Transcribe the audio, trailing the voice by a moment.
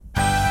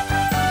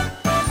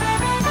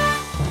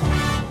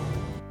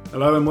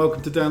Hello and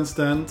welcome to Dan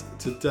Stand.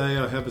 Today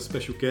I have a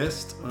special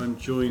guest. I'm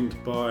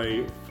joined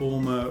by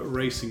former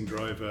racing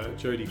driver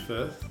Jody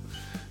Firth.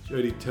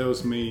 Jody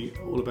tells me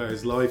all about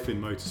his life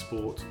in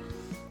motorsport,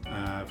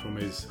 from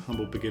his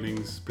humble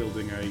beginnings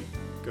building a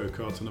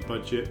go-kart on a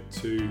budget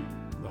to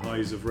the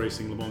highs of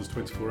racing Le Mans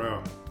 24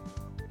 Hour.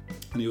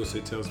 And he also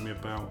tells me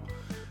about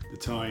the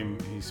time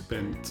he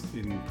spent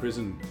in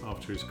prison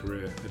after his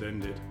career had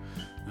ended.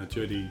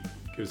 Jody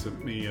gives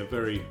me a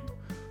very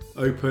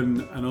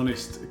open and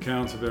honest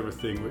account of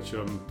everything, which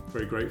I'm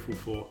very grateful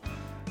for.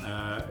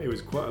 It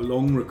was quite a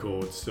long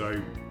record, so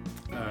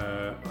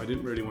I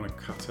didn't really want to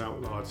cut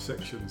out large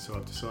sections, so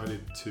I've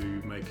decided to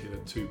make it a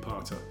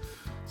two-parter.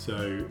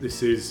 So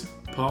this is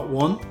part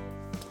one,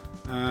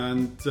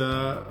 and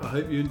I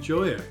hope you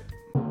enjoy it.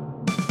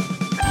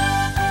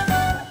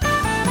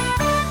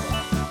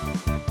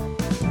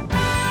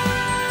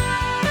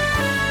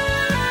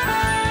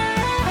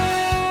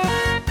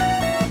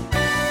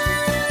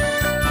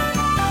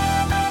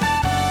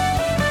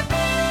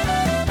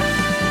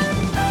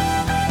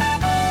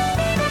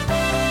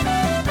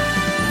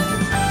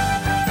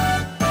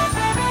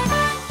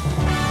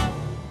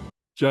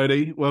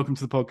 Jody, welcome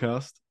to the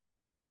podcast.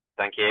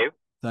 Thank you.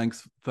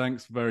 Thanks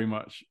very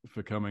much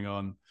for coming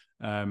on.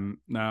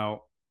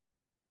 Now,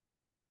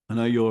 I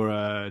know you're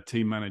a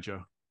team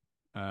manager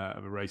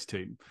of a race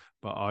team,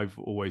 but I've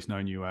always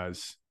known you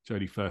as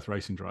Jody Firth,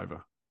 racing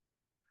driver.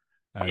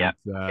 And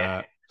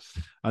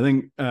I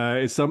think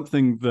it's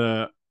something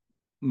that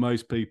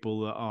most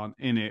people that aren't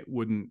in it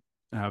wouldn't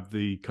have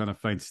the kind of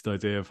faintest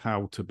idea of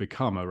how to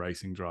become a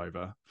racing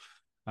driver.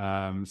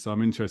 So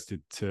I'm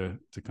interested to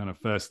kind of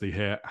firstly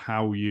hear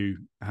how you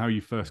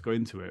first got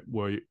into it.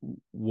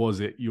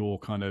 Was it your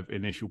kind of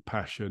initial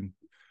passion?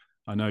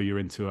 I know you're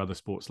into other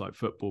sports like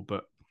football,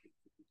 but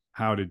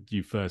how did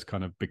you first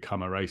kind of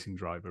become a racing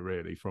driver,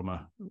 really,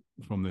 from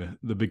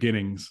the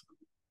beginnings?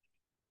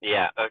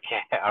 Yeah.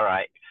 Okay. All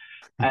right.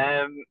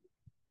 So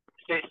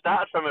it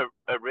started from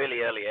a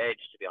really early age,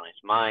 to be honest.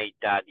 My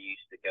dad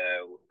used to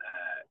go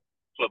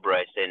club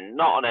racing,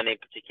 not on any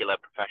particular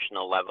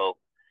professional level.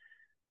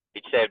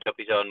 He'd saved up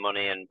his own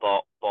money and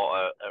bought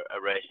a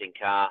racing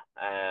car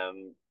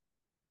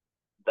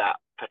that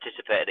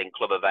participated in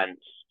club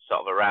events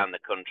sort of around the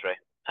country,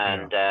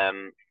 and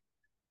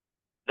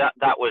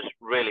that was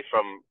really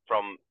from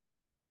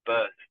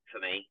birth for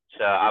me.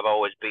 So I've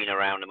always been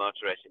around the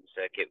motor racing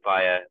circuit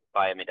via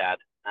my dad.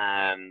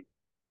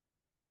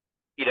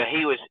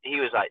 He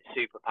was like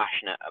super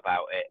passionate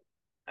about it.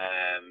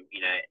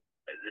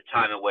 The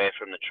time away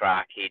from the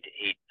track, he'd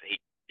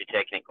be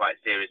taking it quite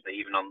seriously,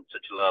 even on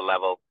such a low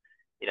level.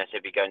 So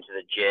he'd be going to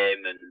the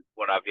gym and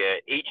what have you.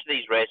 Each of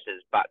these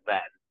races back then,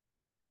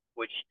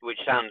 which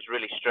sounds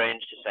really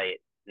strange to say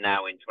it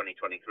now in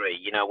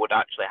 2023, would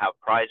actually have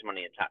prize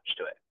money attached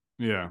to it.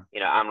 Yeah.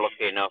 I'm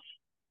lucky enough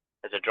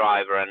as a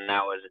driver and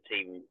now as a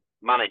team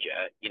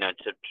manager,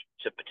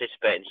 to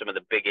participate in some of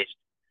the biggest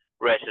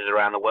races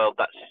around the world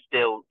that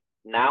still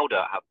now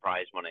don't have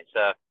prize money.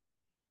 So,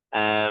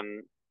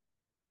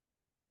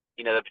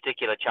 the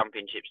particular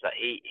championships that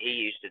he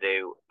used to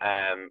do,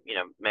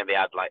 maybe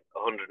had like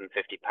 £150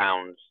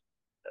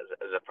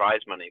 as a prize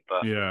money.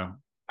 But yeah,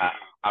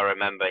 I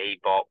remember he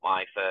bought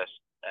my first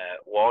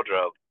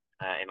wardrobe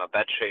in my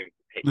bedroom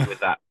with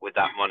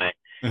that money.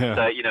 Yeah.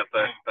 So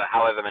for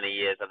however many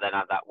years I then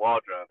had that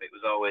wardrobe, it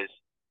was always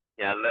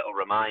a little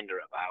reminder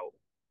about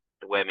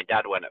the way my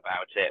dad went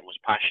about it and was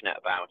passionate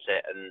about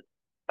it, and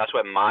that's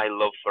when my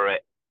love for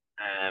it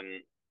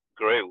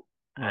grew.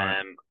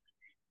 Right.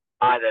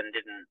 I then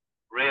didn't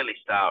really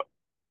start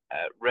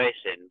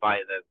racing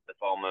by the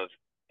form of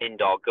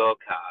indoor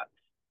go-karts,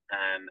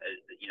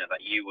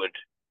 that you would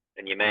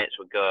and your mates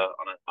would go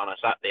on a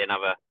Saturday and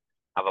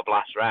have a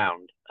blast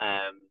round,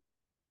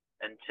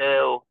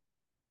 until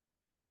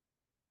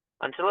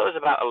I was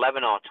about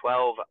 11 or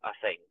 12, I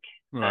think.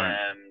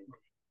 Right.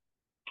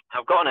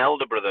 I've got an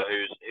elder brother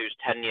who's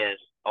 10 years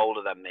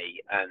older than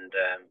me, and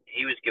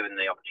he was given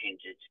the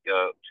opportunity to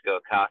go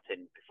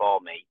karting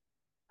before me,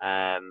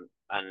 and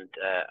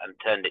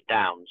turned it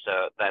down.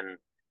 So then,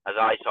 as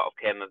I sort of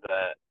came of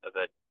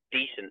a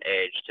decent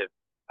age to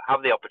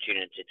have the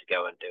opportunity to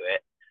go and do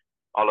it,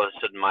 all of a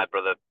sudden my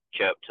brother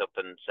chirped up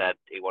and said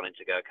he wanted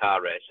to go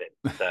car racing.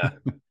 So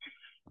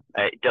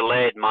it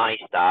delayed my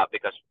start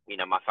because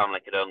my family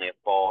could only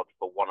afford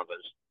for one of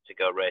us to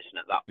go racing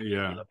at that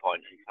particular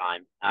point in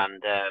time,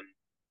 and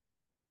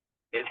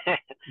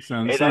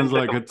sounds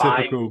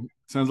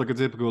like a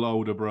typical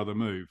older brother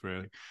move,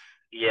 really.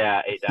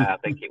 Yeah, I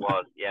think it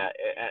was. Yeah,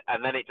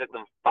 and then it took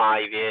them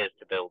 5 years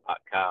to build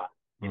that car.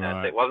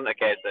 Right. So it wasn't a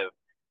case of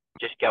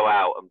just go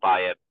out and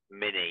buy a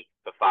Mini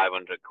for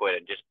 500 quid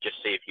and just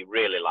see if you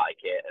really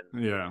like it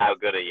and how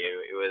good are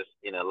you. It was,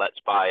 let's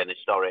buy an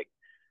historic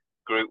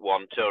Group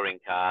 1 touring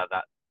car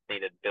that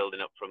needed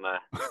building up from a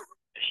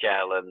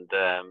shell and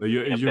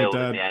building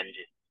the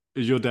engine.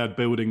 Is your dad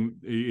building?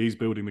 He's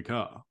building the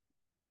car.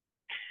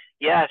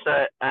 Yeah,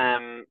 so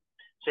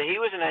he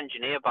was an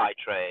engineer by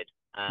trade.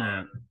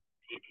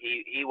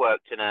 He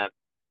worked in a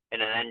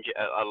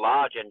a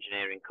large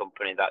engineering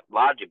company that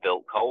largely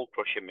built coal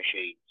crushing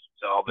machines.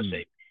 So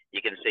obviously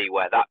you can see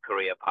where that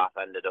career path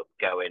ended up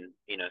going.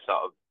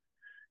 Sort of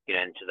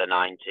into the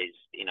 90s.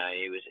 He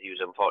was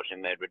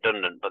unfortunately made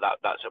redundant, but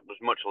that was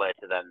much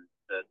later than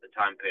the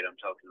time period I'm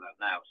talking about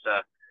now.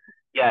 So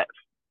yeah,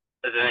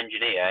 as an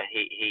engineer,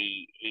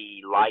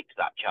 he liked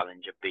that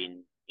challenge of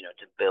being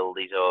to build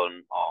his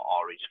own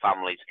or his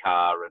family's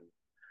car and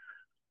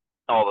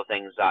all the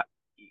things that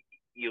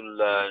you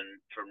learn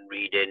from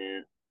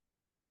reading.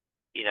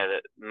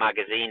 The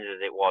magazines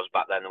as it was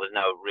back then. There was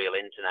no real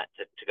internet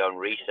to go and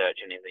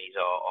research any of these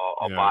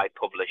or buy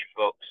published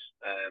books.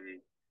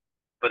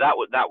 But that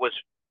was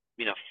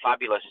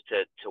fabulous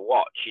to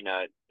watch.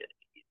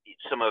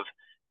 Some of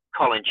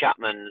Colin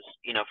Chapman's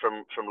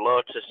from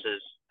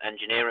Lotus's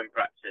engineering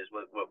practices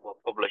were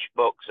published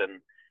books,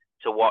 and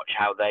to watch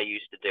how they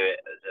used to do it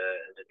as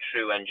a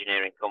true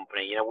engineering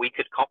company. We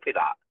could copy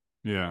that.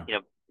 Yeah.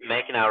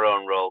 Making our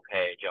own roll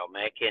cage or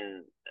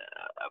making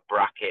a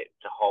bracket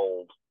to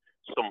hold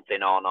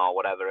something on or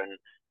whatever, and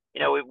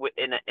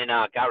in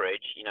our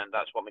garage,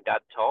 that's what my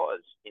dad taught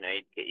us.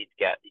 He'd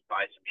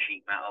buy some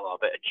sheet metal or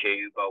a bit of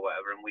tube or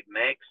whatever, and we'd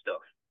make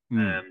stuff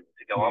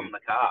to go on the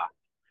car,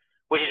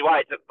 which is why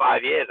it took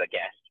 5 years, I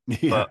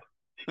guess. Yeah. But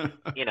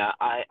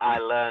I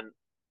learned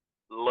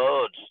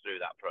loads through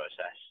that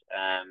process,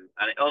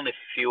 and it only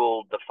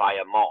fueled the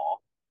fire more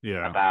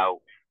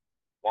about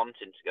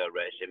wanting to go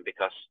racing,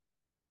 because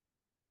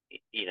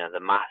the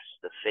maths,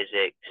 the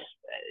physics,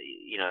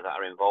 that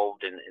are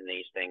involved in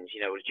these things,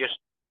 it was just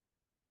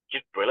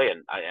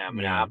brilliant. I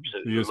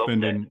absolutely You're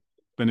loved it.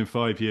 Spending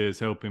 5 years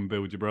helping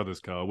build your brother's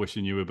car,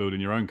 wishing you were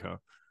building your own car.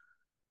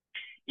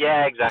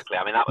 Yeah, exactly.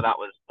 I mean, that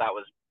was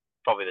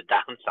probably the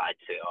downside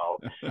to it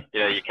all.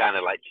 You kind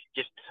of like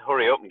just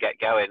hurry up and get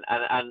going.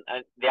 And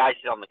the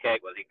icing on the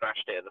cake was he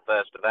crashed it at the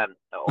first event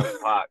at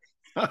Oldham Park.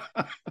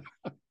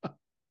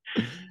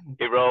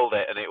 He rolled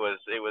it, and it was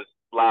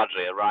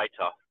largely a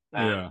write-off.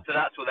 So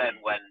that's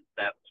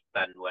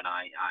when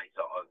I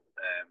sort of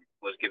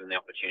was given the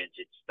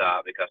opportunity to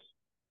start, because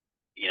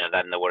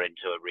then they were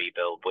into a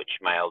rebuild, which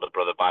my elder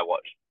brother, by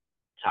what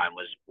time,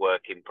 was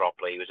working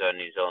properly. He was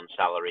earning his own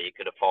salary. He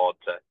could afford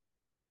to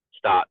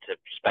start to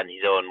spend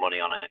his own money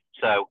on it.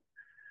 So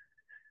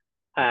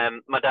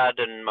my dad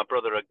and my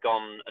brother had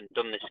gone and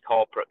done this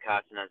corporate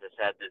karting, as I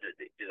said.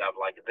 They did have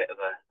like a bit of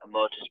a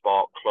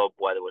motorsport club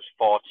where there was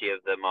 40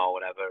 of them or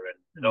whatever, and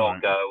they'd all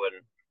go.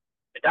 And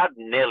my dad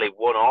nearly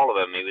won all of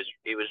them.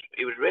 He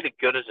was really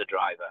good as a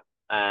driver.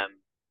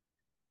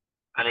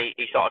 And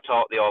he sort of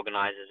talked the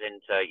organisers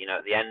into,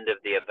 at the end of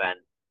the event,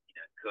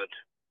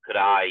 could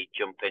I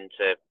jump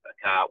into a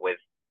car with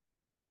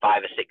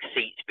 5 or 6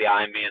 seats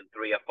behind me and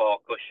 3 or 4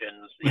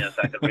 cushions,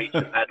 so I could reach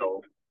the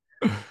pedals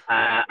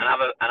and have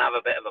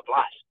a bit of a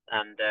blast.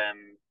 And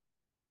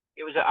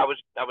I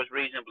was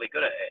reasonably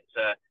good at it.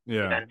 So he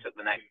then took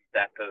the next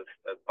step of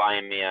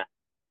buying me a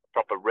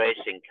proper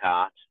racing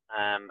kart,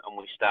 and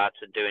we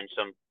started doing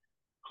some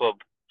club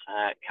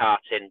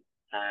karting.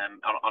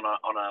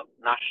 On a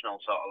national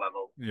sort of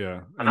level.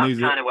 Yeah. And that's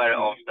kind of where it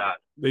all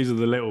started. These are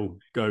the little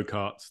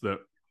go-karts that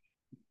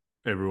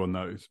everyone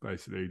knows,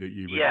 basically, that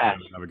you would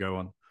have a go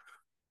on.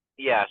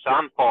 Yeah, so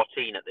I'm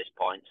 14 at this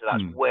point, so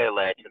that's way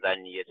later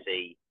than you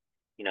see,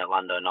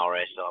 Lando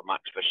Norris or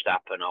Max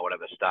Verstappen or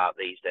whatever start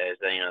these days.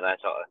 They're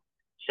sort of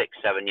 6,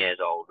 7 years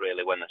old,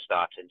 really, when they're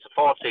starting. So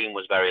 14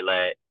 was very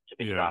late to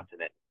be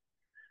starting it.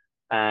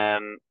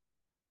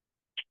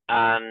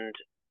 And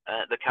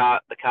the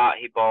cart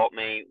he bought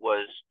me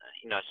was,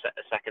 a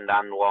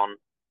second-hand one.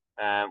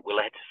 We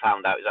later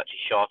found out it was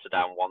actually shorter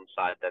down one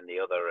side than the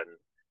other, and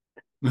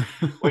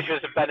which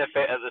was a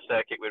benefit of the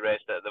circuit we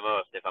raced at the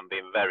most, if I'm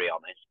being very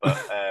honest. But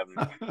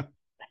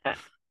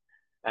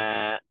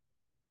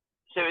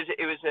so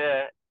it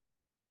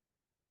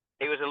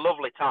was a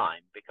lovely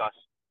time, because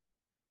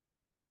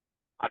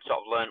I'd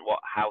sort of learned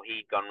how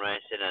he'd gone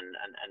racing, and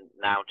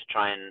now to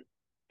try and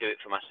do it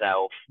for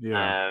myself.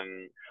 Yeah.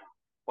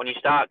 When you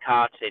start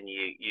karting,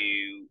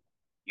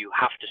 you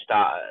have to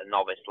start at a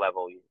novice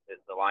level.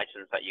 The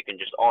license that you can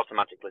just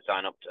automatically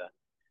sign up to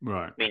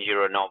means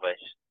you're a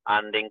novice.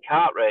 And in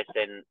kart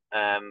racing,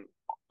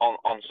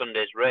 on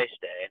Sunday's race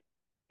day,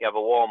 you have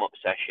a warm-up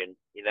session.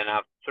 You then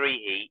have 3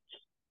 heats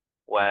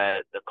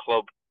where the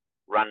club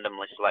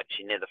randomly selects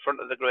you near the front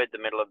of the grid, the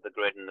middle of the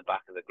grid, and the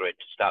back of the grid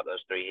to start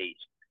those 3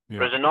 heats. Yeah.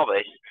 But as a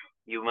novice,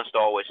 you must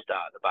always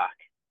start at the back.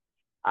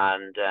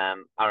 And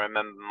I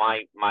remember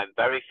my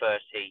very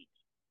first heat,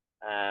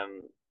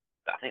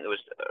 I think there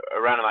was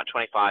around about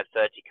 25,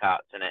 30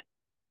 karts in it.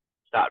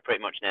 Started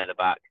pretty much near the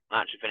back, and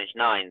actually finished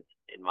 9th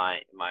in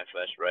my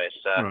first race.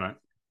 So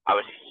I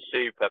was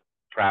super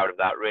proud of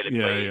that. Really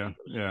pleased.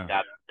 Yeah.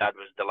 Dad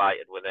was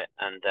delighted with it,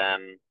 and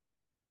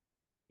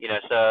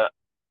so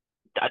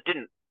I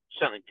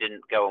certainly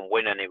didn't go and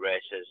win any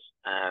races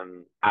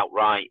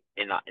outright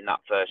in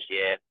that first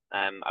year.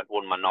 I'd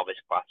won my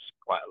novice class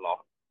quite a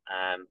lot,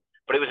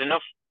 but it was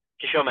enough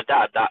to show my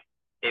dad that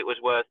it was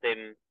worth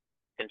him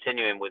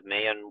continuing with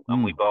me,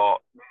 and we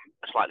bought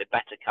a slightly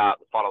better kart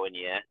the following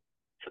year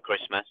for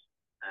Christmas,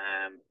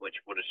 which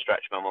would have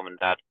stretched my mum and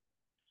dad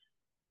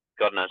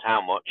God knows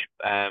how much.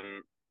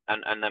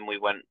 And then we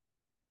went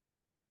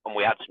and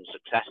we had some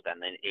success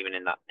then, even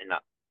in that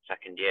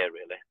second year,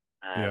 really.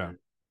 Yeah.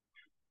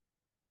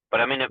 But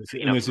I mean,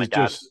 And this is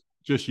dad,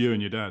 just you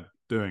and your dad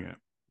doing it.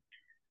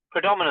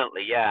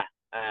 Predominantly, yeah.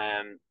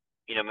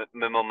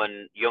 My mum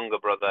and younger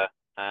brother,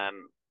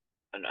 and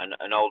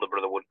an older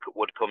brother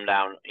would come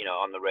down,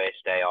 on the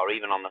race day or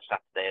even on the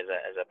Saturday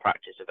as a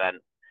practice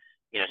event.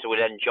 So we'd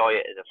enjoy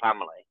it as a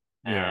family.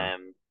 Yeah.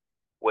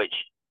 Which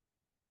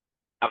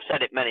I've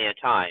said it many a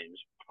times,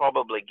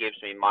 probably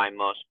gives me my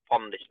most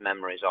fondest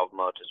memories of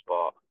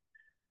motorsport.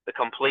 The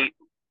complete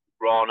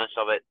rawness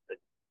of it, the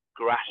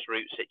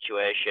grassroots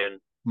situation.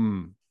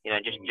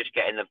 Just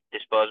getting the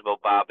disposable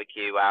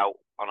barbecue out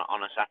on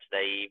a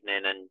Saturday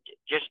evening, and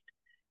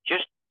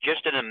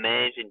just an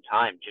amazing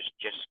time.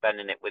 Just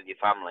spending it with your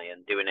family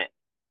and doing it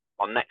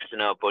on next to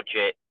no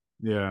budget.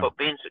 Yeah. But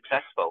being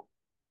successful.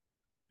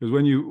 Because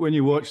when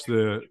you watch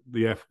the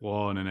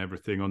F1 and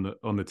everything on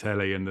the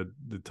telly and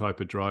the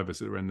type of drivers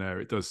that are in there,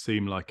 it does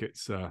seem like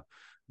it's a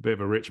bit of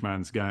a rich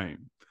man's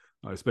game,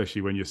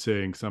 especially when you're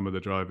seeing some of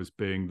the drivers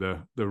being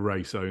the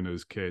race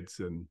owners' kids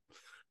and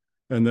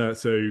that.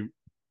 So,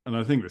 and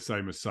I think the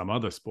same as some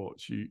other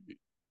sports,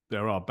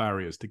 there are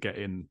barriers to get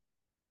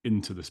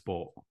into the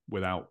sport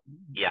without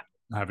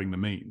having the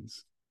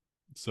means.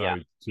 So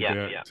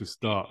to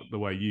start the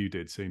way you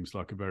did seems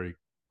like a very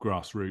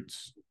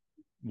grassroots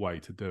way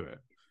to do it.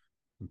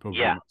 For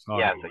sure.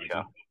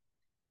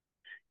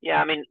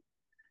 Yeah, I mean,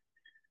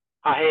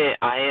 I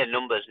hear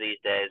numbers these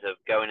days of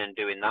going and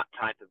doing that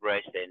type of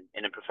racing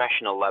in a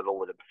professional level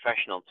with a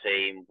professional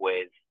team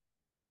with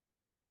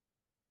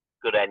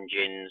good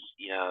engines,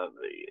 a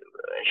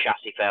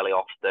chassis fairly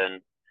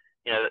often.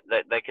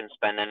 They can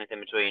spend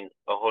anything between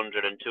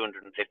 £100,000 and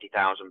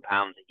 £250,000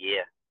 a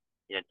year,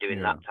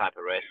 doing that type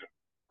of racing,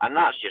 and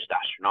that's just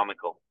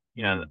astronomical.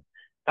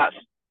 That's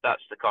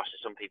the cost of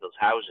some people's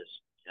houses.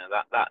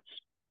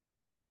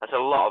 That's a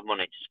lot of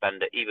money to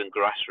spend at even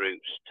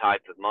grassroots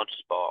type of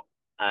motorsport.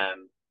 I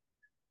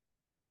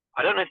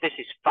don't know if this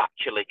is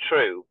factually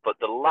true, but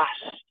the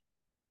last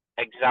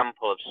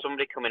example of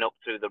somebody coming up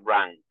through the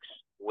ranks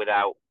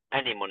without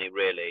any money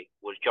really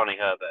was Johnny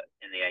Herbert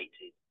in the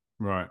 80s.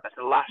 Right. That's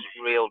the last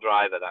real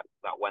driver that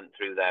went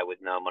through there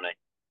with no money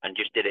and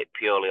just did it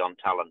purely on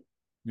talent.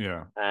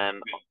 Yeah.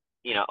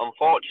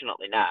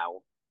 Unfortunately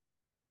now,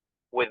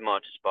 with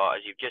motorsport,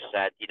 as you've just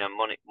said,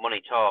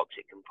 money talks.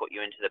 It can put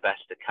you into the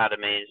best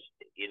academies,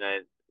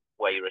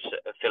 where you're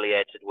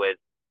affiliated with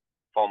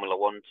Formula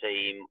One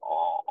team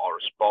or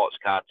a sports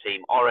car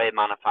team or a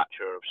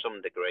manufacturer of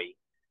some degree.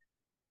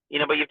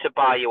 But you have to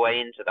buy your way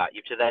into that.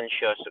 You have to then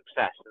show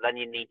success. And then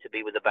you need to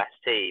be with the best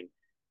team.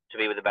 To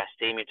be with the best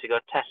team, you have to go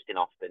testing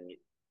often.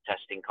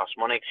 Testing costs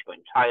money because you're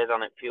putting tyres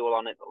on it, fuel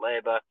on it, the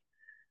labour.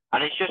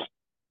 And unfortunately,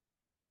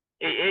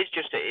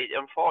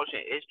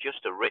 it's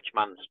just a rich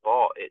man's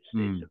sport. It's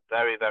a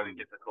very, very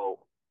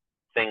difficult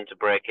thing to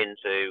break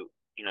into,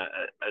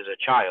 as a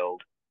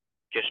child.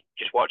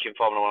 Just watching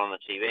Formula One on the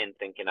TV and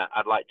thinking,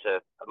 I'd like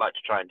to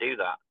try and do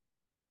that.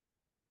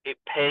 It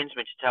pains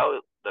me to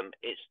tell them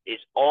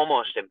it's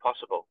almost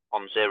impossible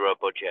on zero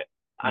budget.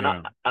 And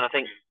I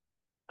think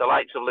the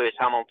likes of Lewis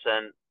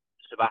Hamilton,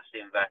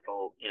 Sebastian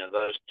Vettel,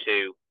 those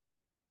two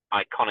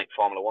iconic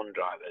Formula One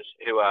drivers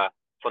who are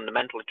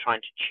fundamentally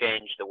trying to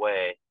change the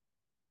way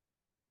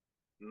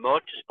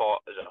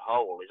motorsport as a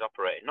whole is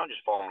operating, not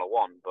just Formula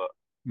One, but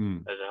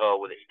as a whole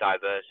with its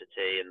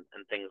diversity and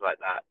things like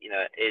that,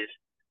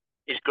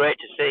 is great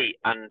to see.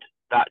 And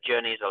that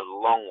journey is a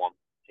long one.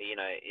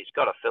 It's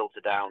got to filter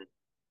down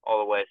all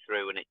the way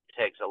through, and it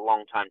takes a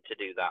long time to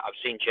do that.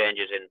 I've seen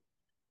changes in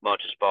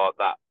motorsport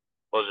that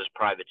us as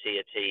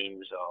privateer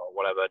teams or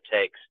whatever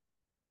takes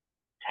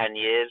 10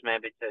 years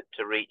maybe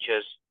to reach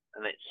us,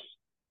 and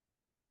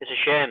it's a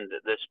shame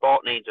that the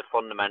sport needs a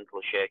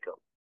fundamental shake-up.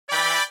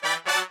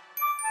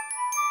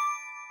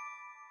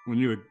 When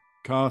you were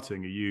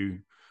karting,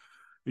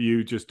 are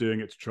you just doing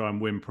it to try and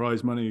win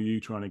prize money? Are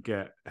you trying to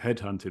get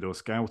headhunted or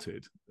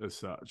scouted as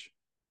such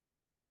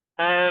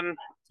to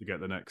get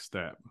the next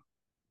step?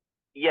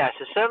 Yeah,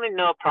 so certainly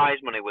no prize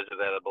money was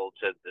available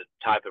to the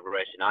type of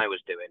racing I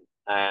was doing.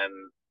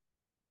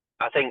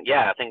 I think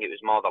it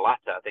was more the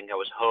latter. I think I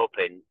was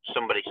hoping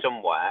somebody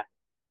somewhere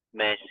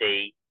may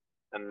see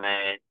and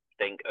may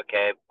think,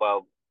 okay,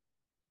 well,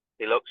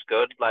 he looks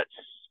good. Let's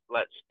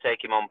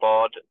take him on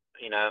board.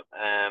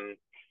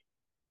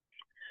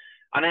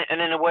 And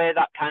in a way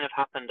that kind of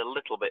happened a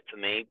little bit for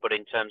me, but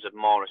in terms of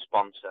more a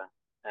sponsor,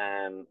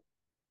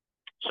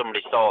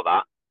 somebody saw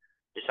that,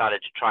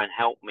 decided to try and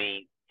help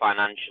me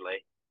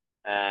financially,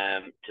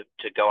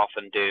 to go off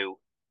and do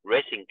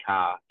racing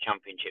car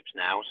championships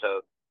now.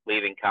 So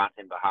leaving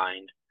karting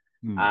behind,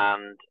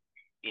 and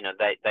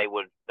they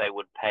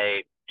would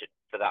pay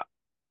for that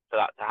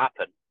to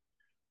happen.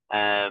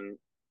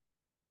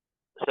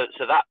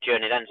 So that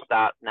journey then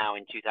starts now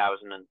in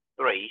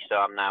 2003. So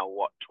I'm now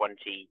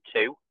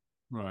 22.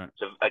 Right.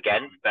 So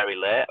again, very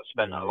late. I've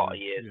spent a lot of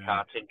years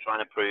karting, trying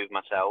to prove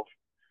myself.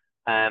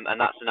 And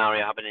that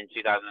scenario happened in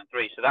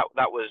 2003. So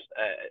that was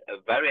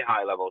a very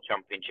high level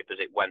championship as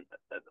it went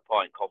at the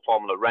point, called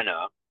Formula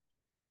Renault,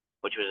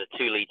 which was a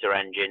 2-litre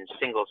engine,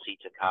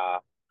 single-seater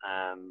car,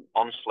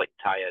 on slick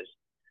tyres.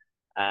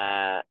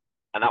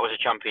 And that was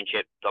a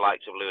championship the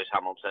likes of Lewis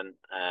Hamilton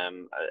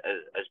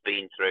has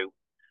been through.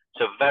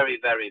 So very,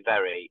 very,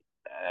 very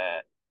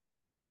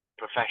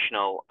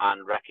professional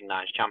and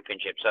recognised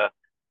championship. So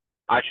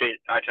I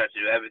tried to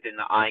do everything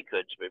that I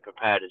could to be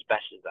prepared as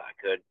best as I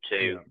could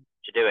to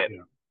do it.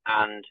 Yeah.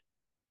 And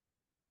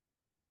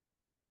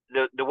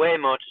the way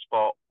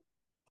motorsport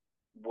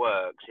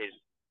works is,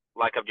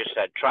 like I've just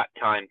said, track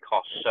time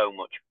costs so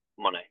much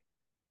money.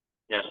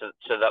 You know,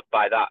 so that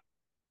by that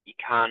you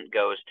can't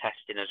go as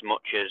testing as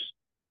much as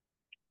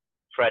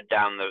Fred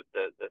down the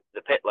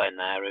pit lane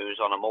there, who's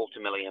on a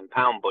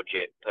multi-million-pound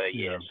budget per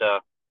year. So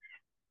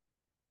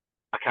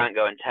I can't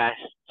go and test.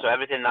 So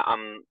everything that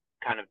I'm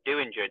kind of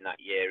doing during that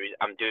year is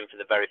I'm doing for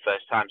the very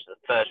first time. So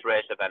the first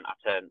race event I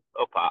turned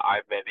up at,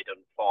 I've maybe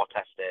done 4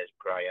 test days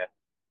prior,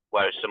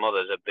 whereas some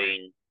others have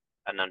been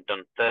and then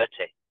done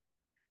 30.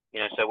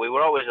 You know, so we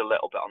were always a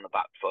little bit on the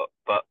back foot.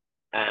 But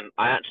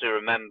I actually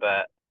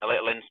remember a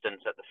little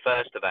instance at the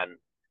first event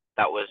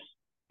that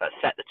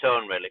set the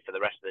tone really for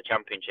the rest of the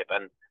championship.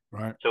 And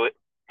so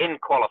in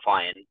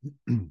qualifying,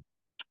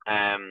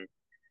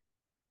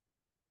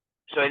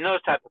 so in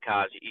those type of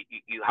cars,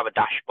 you have a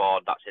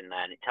dashboard that's in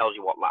there, and it tells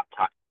you what lap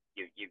time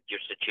you've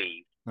just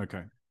achieved.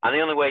 Okay. And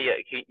the only way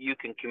you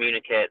can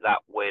communicate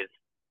that with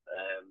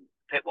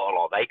pit wall,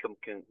 or they can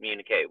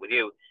communicate with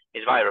you,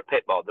 is via a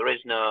pit board. There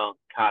is no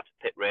car to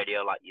pit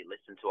radio like you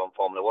listen to on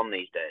Formula One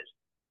these days.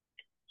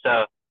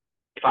 So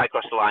if I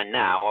cross the line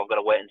now, I've got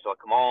to wait until I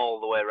come all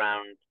the way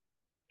around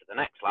to the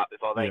next lap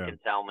before they can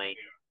tell me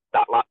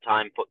that lap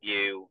time put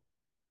you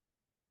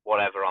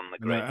whatever on the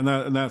grid. And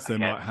that's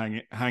them like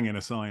hanging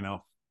a sign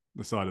off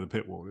the side of the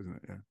pit wall, isn't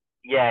it? Yeah.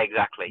 Yeah,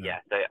 exactly. Yeah.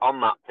 So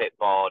on that pit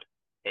board,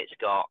 it's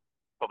got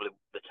probably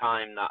the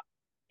time that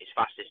is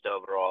fastest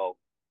overall,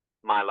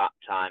 my lap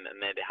time, and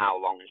maybe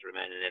how long is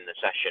remaining in the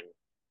session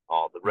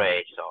or the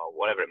race or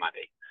whatever it might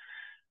be.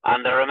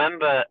 And I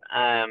remember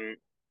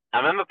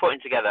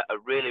putting together a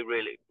really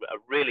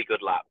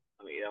good lap.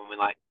 I mean,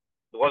 like,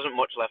 there wasn't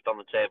much left on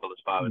the table as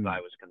far as I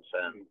was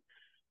concerned.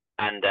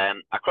 And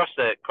I crossed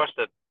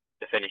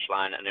the finish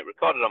line, and it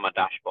recorded on my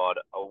dashboard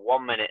a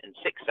 1 minute and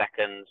 6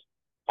 seconds,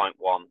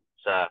 0.1.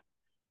 So I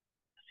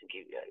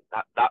think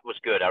that was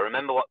good. I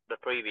remember what the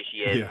previous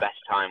year's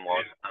best time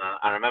was, and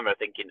I remember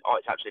thinking, oh,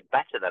 it's actually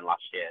better than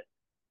last year.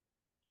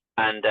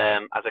 And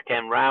as I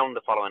came round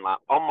the following lap,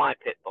 on my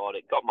pit board,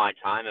 it got my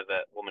time of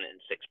a 1 minute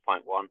and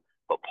 6.1,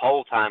 but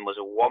pole time was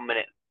a 1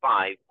 minute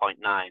 5.9.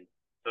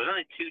 So it was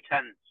only 2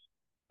 tenths.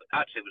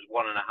 Actually, it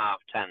was 1.5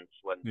 tenths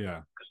because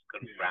I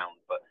couldn't round,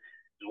 but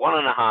it was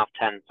 1.5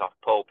 tenths off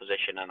pole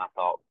position, and I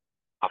thought,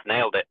 I've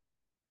nailed it.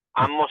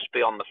 I must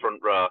be on the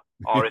front row,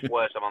 or if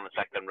worse, I'm on the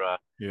second row.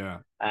 Yeah.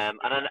 And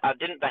then I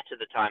didn't better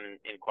the time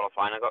in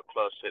qualifying. I got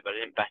close to it, but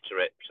I didn't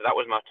better it. So that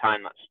was my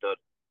time that stood.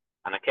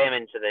 And I came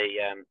into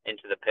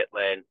the pit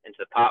lane, into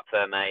the Parc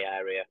Fermé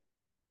area,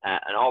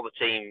 and all the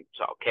team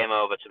sort of came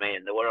over to me,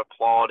 and they were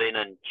applauding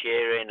and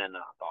cheering, and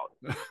I thought,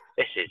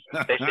 this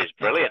is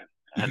brilliant.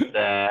 And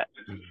I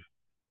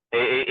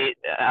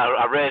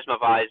raised my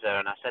visor,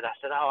 and I said,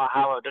 oh,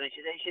 how have I done it?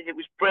 He said, it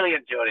was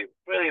brilliant, Jody,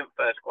 brilliant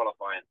first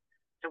qualifying.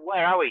 I said,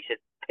 where are we? He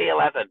said,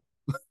 P11.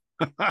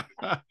 I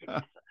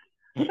said,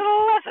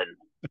 11?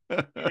 He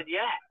said,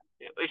 yeah.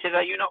 He said,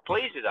 are you not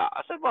pleased with that?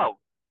 I said, well,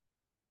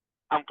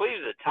 I'm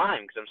pleased with the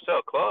time because I'm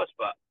so close,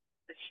 but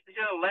there's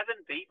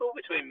 11 people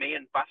between me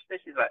and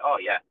fastest. He's like, oh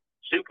yeah,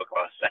 super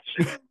close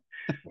session.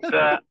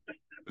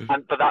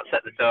 But that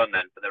set the tone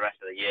then for the rest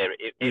of the year.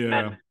 It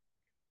meant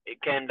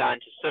it came down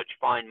to such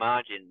fine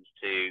margins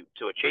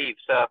to achieve.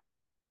 So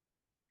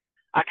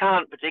I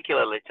can't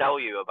particularly tell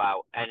you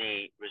about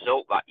any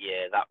result that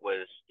year that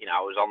was,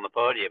 I was on the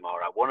podium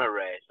or I won a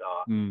race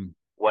or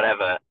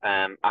whatever.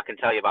 I can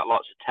tell you about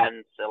lots of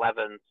 10th,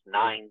 11th,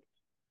 9th,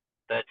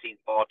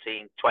 13th,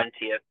 14th,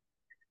 20th.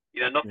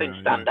 Nothing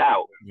stand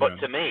out. But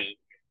to me,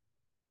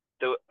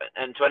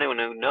 and to anyone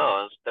who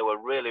knows, there were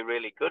really,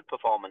 really good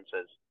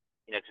performances,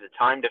 because the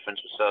time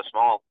difference was so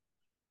small.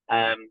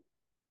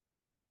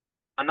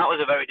 And that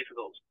was a very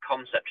difficult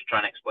concept to try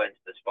and explain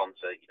to the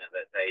sponsor,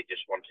 that they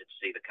just wanted to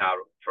see the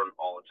car up front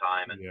all the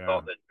time and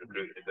thought they'd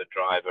recruited a good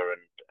driver.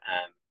 And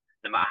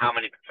no matter how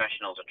many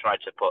professionals I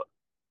tried to put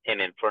him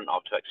in front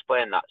of to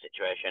explain that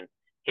situation,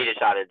 he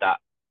decided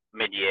that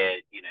mid-year,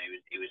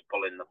 he was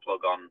pulling the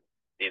plug on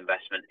the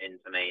investment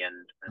into me.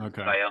 And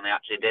so I only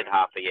actually did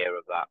half a year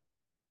of that,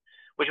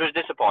 which was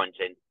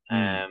disappointing.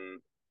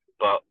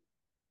 But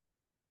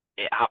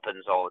it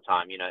happens all the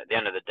time. At the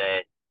end of the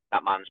day,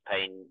 that man's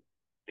paying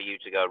for you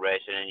to go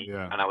racing,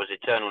 and I was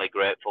eternally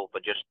grateful for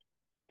just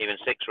even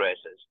 6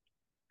 races.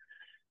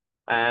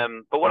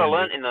 But what I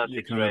learned in those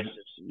 6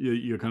 races,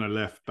 you're kind of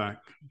left back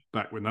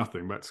with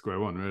nothing, back to square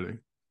one, really.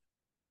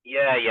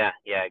 Yeah,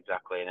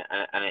 exactly,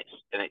 and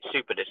it's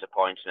super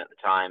disappointing at the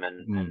time,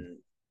 and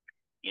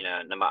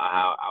no matter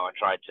how I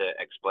tried to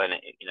explain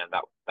it,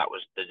 that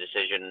was the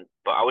decision.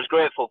 But I was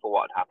grateful for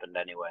what had happened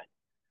anyway.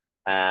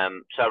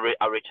 So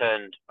I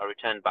returned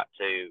back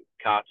to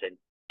karting.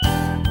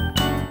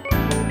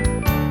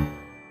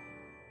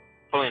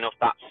 Funnily enough,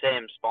 that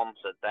same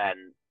sponsor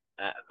then,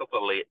 a couple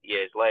of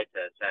years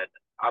later, said,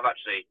 I've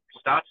actually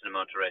started a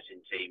motor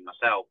racing team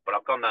myself, but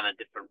I've gone down a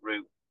different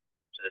route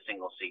to the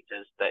single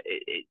seaters. That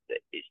it's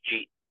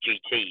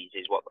GTs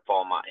is what the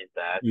format is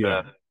there.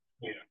 Yeah.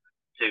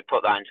 So to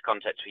put that into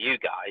context for you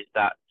guys,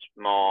 that's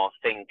more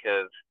think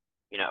of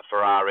a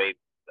Ferrari,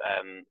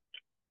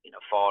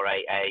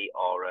 488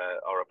 or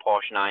a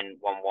Porsche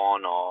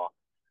 911 or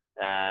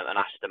an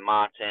Aston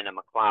Martin, a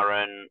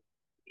McLaren.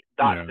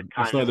 That's the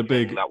kind of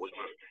thing that was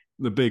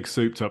the big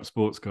souped up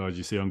sports cars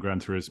you see on Gran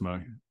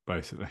Turismo,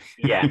 basically.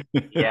 Yeah,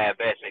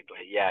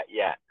 basically,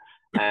 yeah.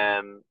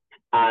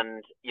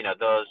 And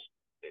those,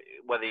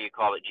 whether you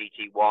call it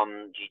GT1,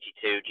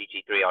 GT2,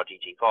 GT3, or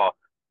GT4,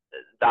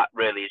 that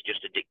really is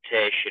just a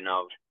dictation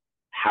of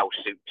how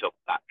souped up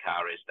that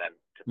car is. Then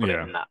to put it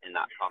in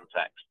that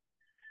context.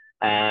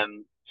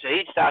 So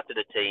he'd started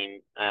a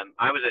team.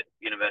 I was at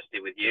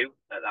university with you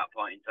at that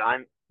point in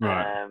time,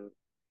 right.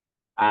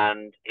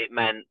 And it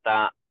meant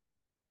that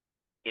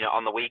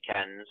on the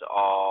weekends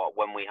or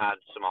when we had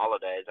some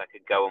holidays, I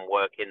could go and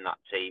work in that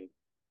team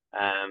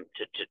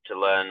to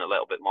learn a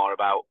little bit more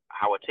about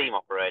how a team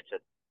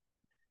operated.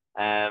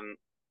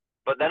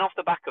 But then off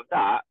the back of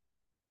that,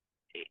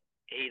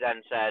 he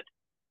then said,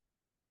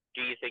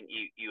 "Do you think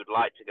you would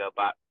like to go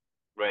back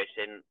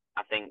racing?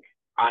 I think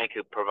I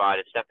could provide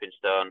a stepping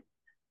stone,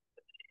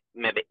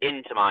 maybe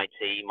into my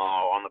team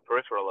or on the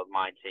peripheral of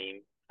my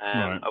team,"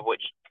 right. Of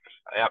which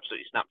I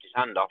absolutely snapped his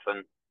hand off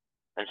and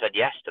said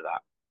yes to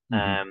that.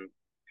 Mm-hmm.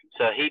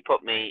 So he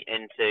put me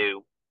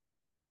into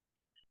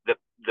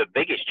the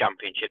biggest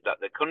championship that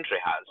the country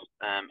has,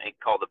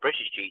 called the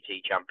British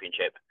GT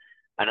Championship.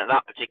 And at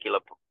that particular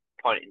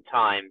point in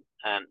time,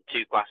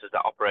 two classes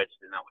that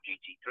operated in that were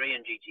GT3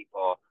 and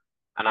GT4,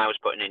 and I was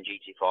putting in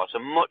GT4, so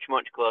much,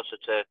 much closer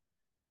to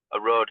a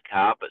road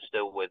car, but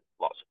still with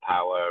lots of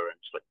power and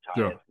slick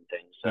tyres and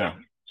things. So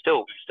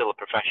still a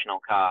professional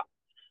car.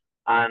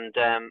 And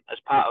as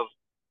part of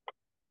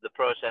the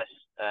process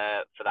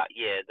for that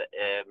year, that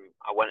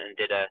I went and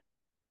did a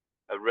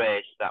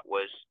race that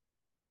was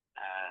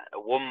a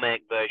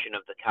one-make version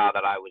of the car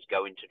that I was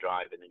going to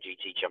drive in the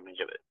GT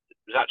Championship. It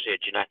was actually a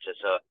Ginetta,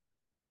 so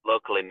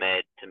locally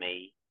made to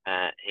me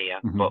here.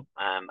 Mm-hmm. But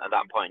at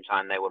that point in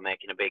time, they were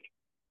making a big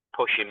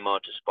push in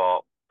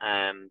motorsport.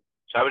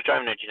 So I was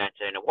driving a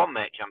Ginetta in a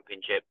one-make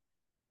championship.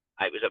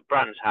 It was at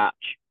Brands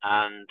Hatch,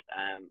 and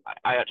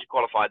I actually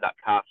qualified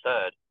that car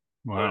third.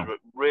 Wow. So I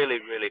was really,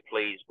 really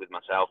pleased with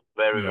myself.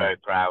 Very, very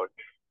proud.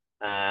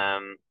 I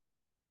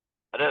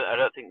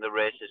don't think the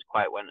races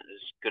quite went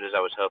as good as I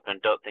was hoping. I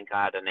don't think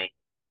I had any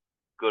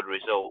good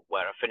result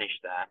where I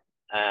finished there.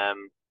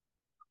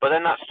 But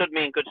then that stood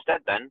me in good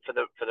stead then for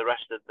the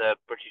rest of the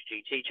British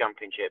GT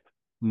Championship.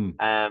 In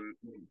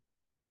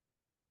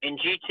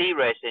GT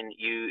racing,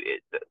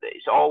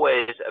 it's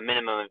always a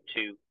minimum of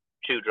two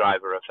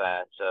driver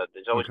affair. So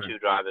there's always two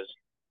drivers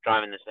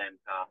driving the same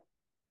car.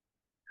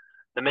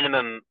 The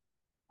minimum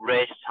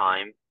race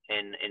time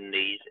in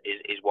these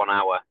is 1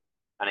 hour,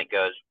 and it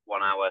goes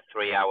 1 hour,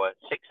 3 hour,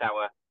 6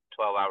 hour,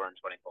 12 hour, and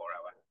 24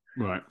 hour.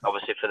 Right.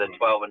 Obviously, for the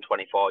 12 and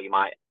 24, you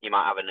might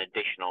have an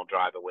additional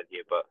driver with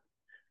you, but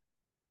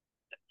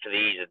for the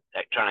ease of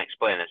trying to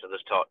explain this, I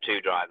just taught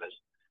two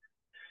drivers.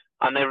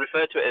 And they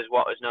refer to it as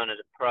what is known as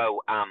a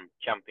Pro-Am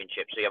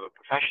championship. So you have a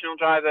professional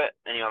driver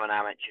and you have an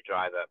amateur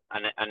driver.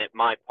 And at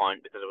my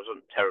point, because I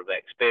wasn't terribly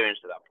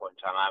experienced at that point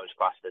in time, I was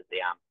classed as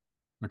the Am.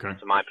 Okay.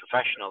 So my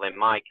professional in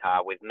my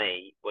car with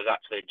me was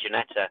actually a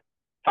Ginetta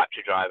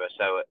factory driver.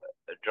 So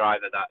a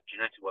driver that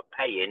Ginetta were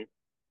paying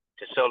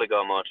to solely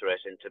go motor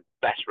racing to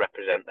best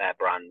represent their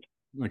brand.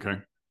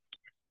 Okay.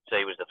 So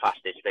he was the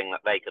fastest thing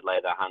that they could lay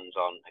their hands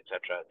on,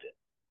 etc.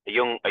 A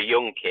young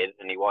kid,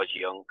 and he was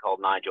young, called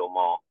Nigel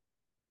Moore.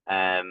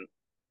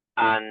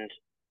 And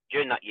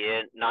during that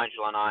year,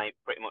 Nigel and I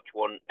pretty much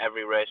won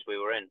every race we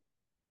were in.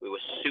 We were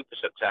super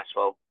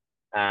successful.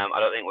 I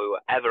don't think we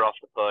were ever off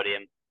the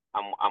podium,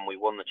 and we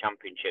won the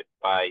championship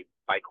by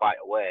quite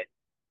a way.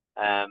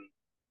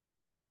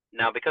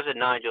 Now, because of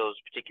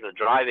Nigel's particular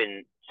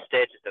driving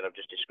status that I've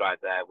just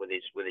described there, with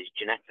his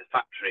Ginetta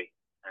factory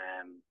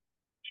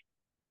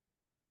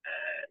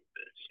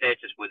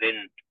status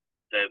within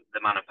the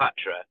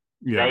manufacturer,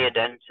 they had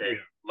entered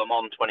Le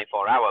Mans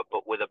 24 hour,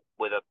 but with a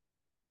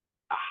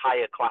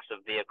higher class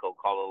of vehicle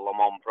called a Le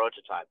Mans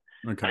prototype.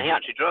 Okay. And he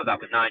actually drove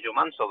that with Nigel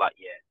Mansell that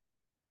year.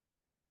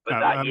 But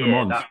that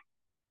year,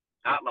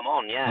 at Le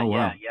Mans, yeah.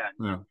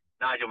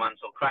 Nigel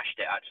Mansell crashed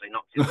it, actually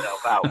knocked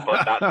himself out,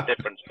 but that's a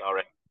different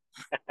story.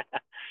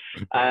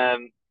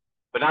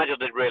 But Nigel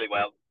did really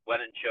well,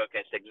 went and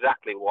showcased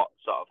exactly what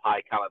sort of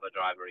high caliber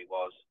driver he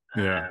was.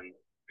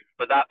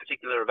 But that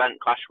particular event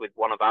clashed with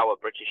one of our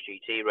British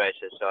GT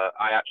races, so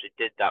I actually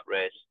did that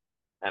race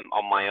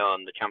on my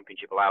own. The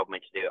championship allowed me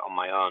to do it on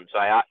my own. So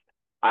I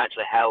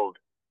actually held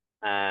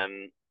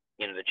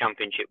the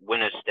championship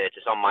winner's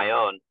status on my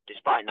own,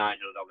 despite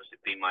Nigel had obviously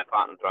been my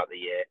partner throughout the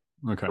year.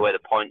 Okay. The way the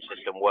point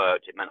system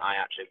worked, it meant I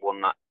actually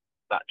won that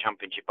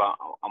championship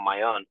on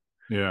my own.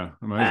 Yeah,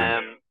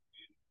 amazing.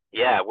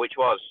 Yeah, which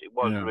was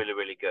really,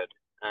 really good.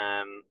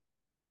 And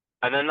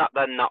then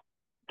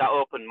that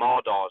opened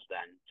more doors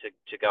then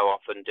to go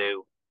off and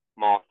do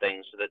more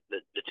things. So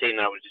the team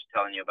that I was just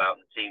telling you about,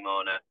 the team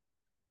owner,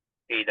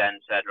 he then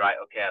said, right,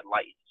 okay, I'd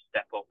like you to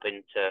step up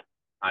into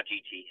our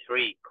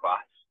GT3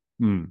 class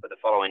for the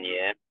following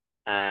year.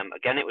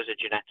 Again, it was a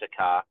Ginetta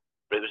car,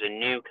 but it was a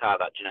new car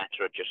that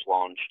Ginetta had just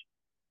launched.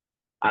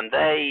 And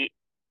they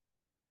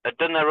had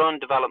done their own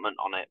development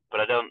on it, but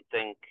I don't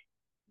think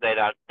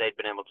they'd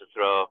been able to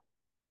throw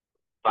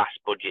vast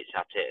budgets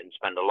at it and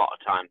spend a lot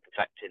of time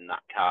perfecting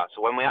that car.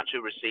 So when we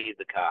actually received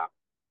the car,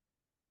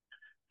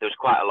 there was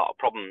quite a lot of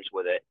problems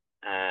with it.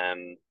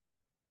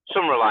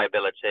 Some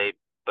reliability,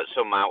 but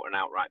some out and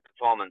outright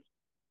performance.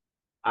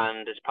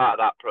 And as part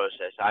of that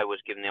process, I was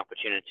given the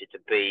opportunity to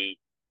be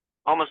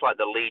almost like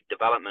the lead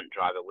development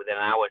driver within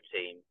our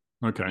team,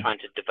 trying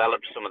to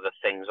develop some of the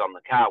things on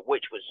the car,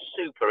 which was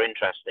super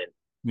interesting.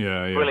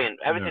 Yeah. Brilliant.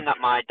 Everything that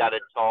my dad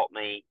had taught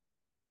me,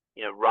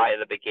 right at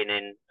the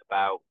beginning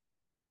about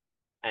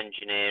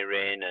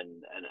engineering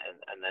and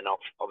then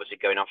obviously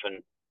going off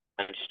and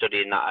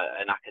studying that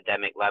at an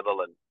academic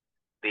level and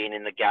being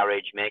in the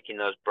garage, making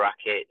those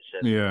brackets.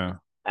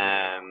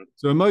 And,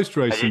 so are most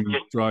racing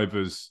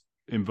drivers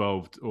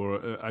involved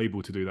or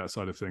able to do that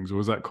side of things, or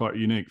was that quite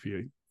unique for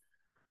you?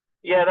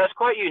 Yeah, that's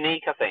quite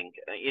unique, I think.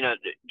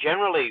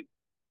 Generally,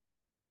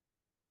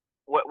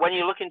 when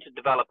you're looking to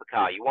develop a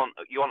car, you want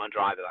a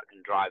driver that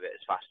can drive it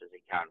as fast as he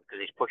can because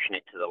he's pushing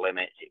it to the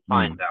limits. It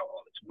finds out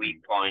all its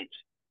weak points,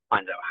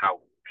 finds out how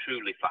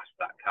truly fast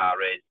that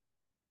car is.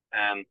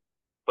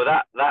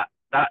 But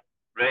that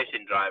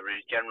racing driver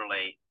is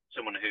generally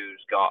someone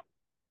who's got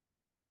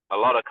a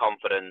lot of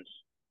confidence,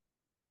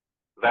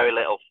 very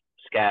little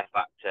scare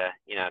factor,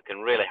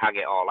 can really hag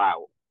it all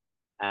out,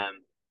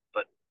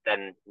 but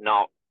then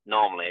not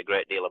normally a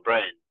great deal of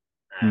brain.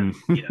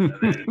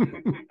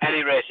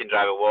 Any racing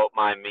driver won't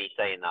mind me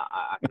saying that.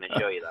 I can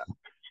assure you that.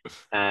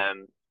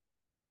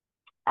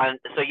 And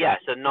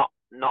so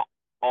not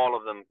all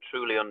of them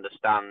truly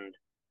understand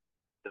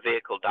the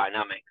vehicle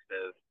dynamics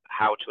of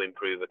how to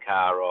improve a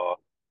car or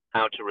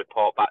how to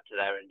report back to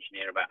their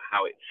engineer about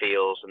how it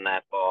feels, and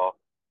therefore,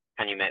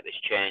 can you make this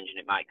change and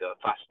it might go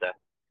faster?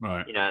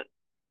 Right.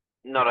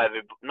 Not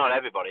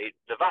everybody.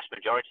 The vast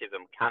majority of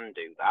them can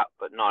do that,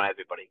 but not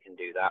everybody can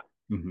do that.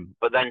 Mm-hmm.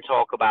 But then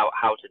talk about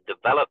how to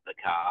develop the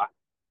car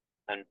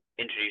and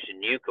introduce a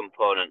new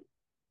component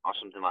or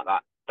something like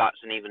that.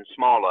 That's an even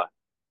smaller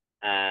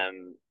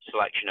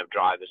selection of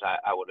drivers,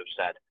 I would have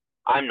said.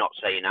 I'm not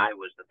saying I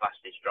was the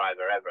fastest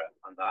driver ever,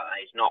 and that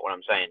is not what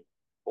I'm saying.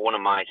 But one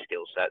of my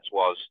skill sets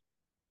was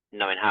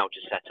knowing how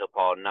to set up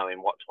or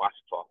knowing what to ask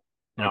for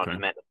in order to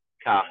make the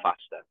car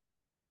faster.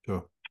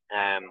 Sure.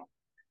 And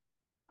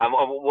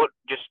what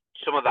just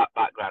some of that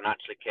background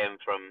actually came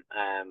from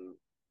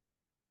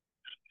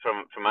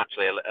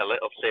actually a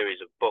little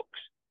series of books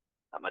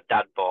that my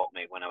dad bought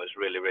me when I was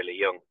really, really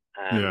young.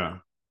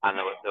 And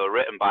they were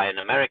written by an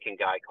American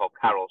guy called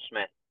Carroll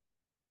Smith.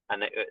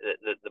 And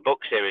the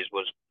book series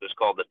was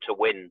called the To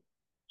Win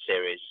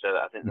series. So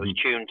I think there was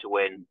Tune to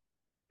Win,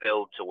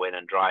 Build to Win,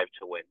 and Drive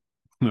to Win.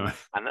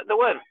 And there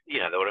weren't,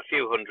 there were a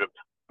few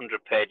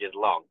hundred pages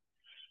long.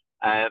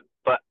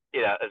 But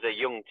as a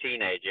young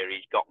teenager,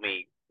 he's got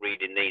me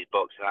reading these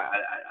books, and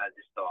I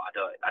just thought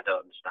I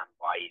don't understand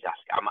why he's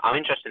asking. I'm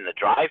interested in the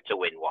Drive to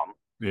Win one.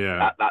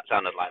 Yeah, that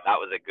sounded like that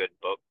was a good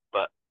book,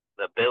 but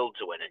the Build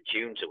to Win and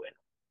Tune to Win,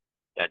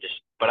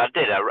 but I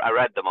did. I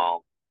read them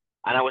all.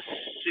 And I was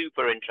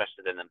super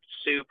interested in them,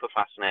 super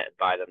fascinated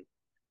by them.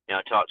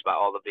 It talks about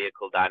all the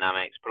vehicle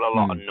dynamics, put a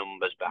lot of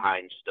numbers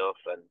behind stuff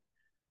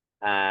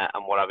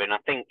and whatever. And I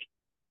think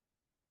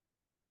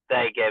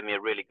they gave me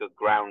a really good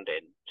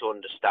grounding to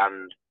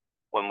understand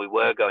when we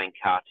were going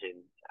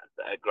karting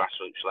at a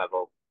grassroots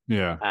level.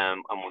 Yeah.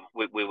 And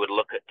we would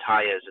look at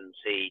tyres and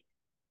see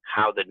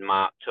how they'd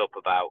marked up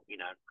about,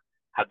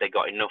 had they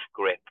got enough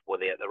grip? Were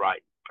they at the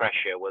right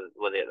pressure? Were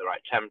they at the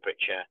right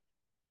temperature?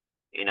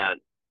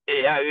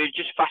 Yeah, it was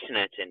just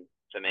fascinating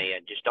to me,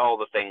 and just all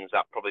the things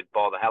that probably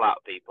bore the hell out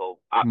of people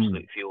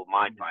absolutely fueled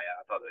my fire.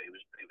 I thought that it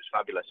was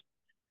fabulous.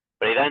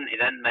 But he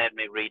then made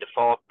me read a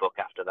fourth book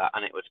after that,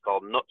 and it was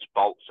called Nuts,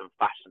 Bolts, and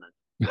Fasteners.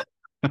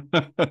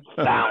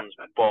 Sounds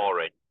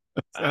boring.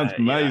 Sounds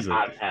amazing.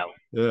 As hell.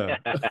 Yeah.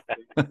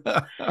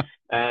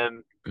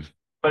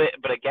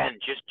 But again,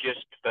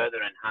 just further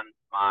enhanced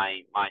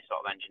my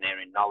sort of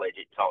engineering knowledge.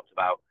 It talks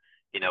about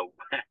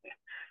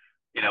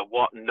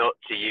what nut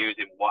to use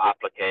in what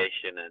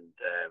application, and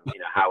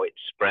how it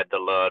spread the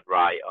load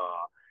right,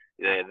 or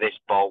this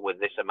bolt with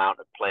this amount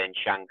of plain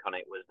shank on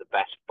it was the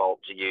best bolt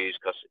to use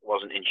because it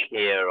wasn't in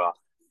shear,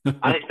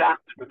 and it's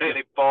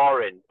absolutely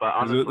boring. But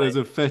honestly, there's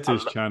a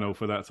fetish channel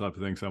for that type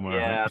of thing somewhere.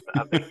 Yeah,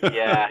 I think,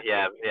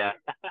 yeah.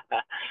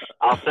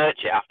 I'll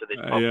search it after this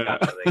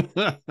podcast.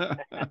 I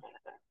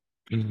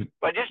think.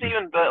 But just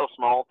even little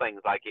small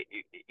things like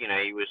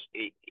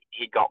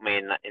he got me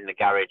in the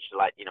garage to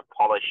like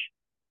polish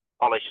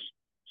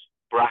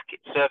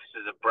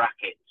surfaces of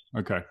brackets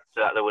Okay.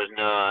 so that there was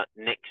no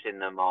nicks in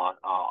them or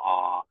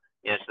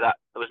so that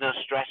there was no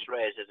stress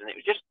raisers, and it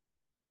was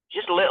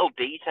just little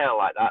detail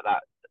like that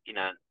at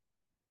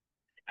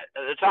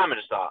the time I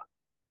just thought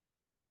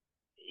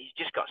he's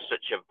just got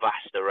such a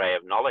vast array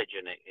of knowledge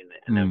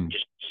and I'm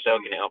just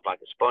soaking it up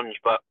like a sponge.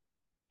 But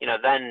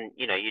then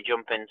you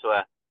jump into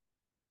a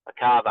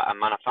car that a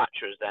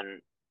manufacturer's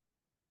then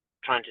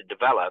trying to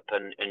develop,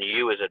 and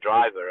you as a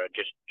driver are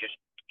just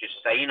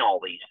saying all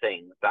these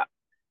things that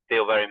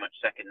feel very much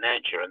second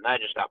nature, and they're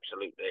just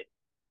absolutely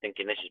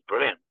thinking this is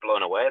brilliant,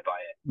 blown away by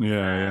it.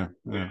 Yeah.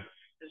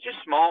 There's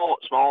just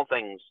small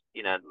things,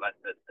 like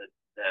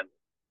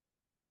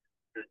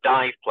the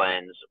dive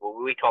planes. Well,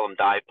 we call them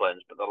dive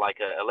planes, but they're like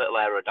a little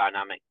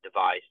aerodynamic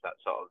device that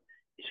sort of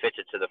is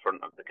fitted to the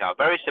front of the car,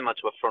 very similar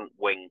to a front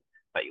wing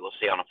that you will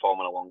see on a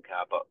Formula One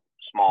car, but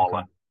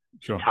smaller,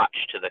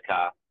 attached to the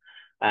car.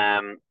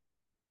 And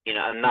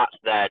that's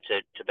there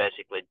to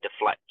basically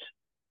deflect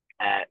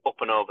up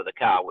and over the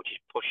car, which is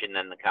pushing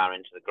then the car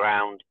into the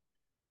ground,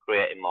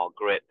 creating more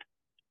grip.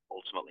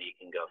 Ultimately, you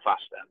can go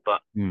faster.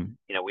 But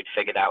we'd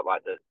figured out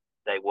like that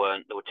they were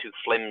too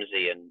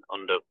flimsy and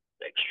under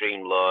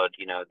extreme load.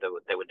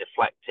 They were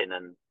deflecting,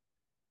 and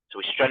so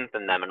we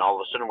strengthened them, and all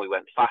of a sudden we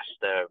went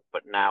faster.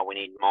 But now we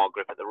need more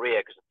grip at the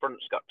rear because the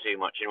front's got too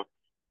much.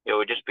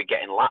 We'd just be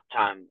getting lap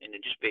time, and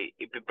it'd be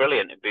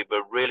brilliant. It'd be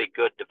a really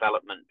good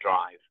development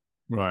drive.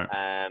 Right.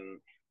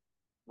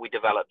 We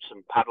developed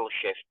some paddle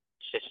shift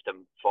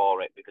system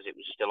for it because it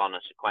was still on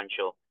a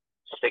sequential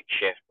stick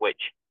shift, which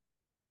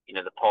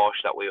the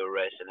Porsche that we were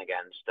racing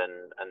against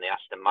and the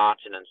Aston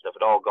Martin and stuff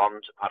had all gone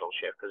to paddle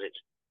shift because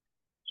it's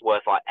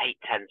worth like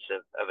 0.8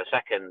 of a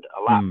second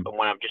a lap. And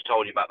when I've just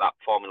told you about that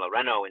Formula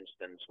Renault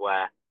instance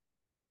where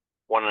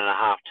 1.5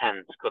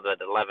 tenths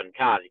covered 11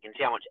 cars, you can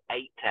see how much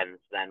 0.8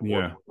 then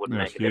would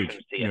make a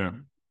difference to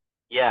you.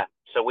 Yeah.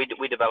 So we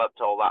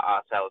developed all that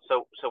ourselves.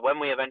 So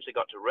when we eventually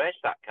got to race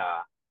that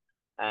car,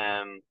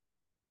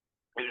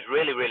 it was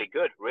really, really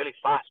good, really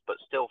fast, but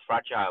still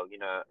fragile,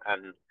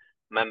 and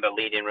remember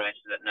leading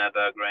races at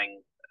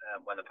Nürburgring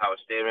when the power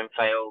steering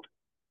failed,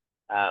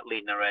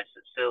 leading a race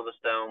at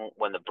Silverstone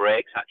when the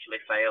brakes actually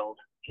failed,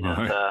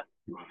 Right.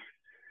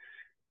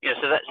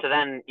 So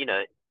then,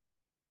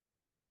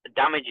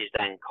 damage is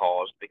then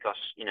caused because,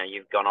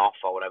 you've gone off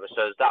or whatever. So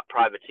there's that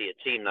privateer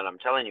team that I'm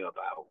telling you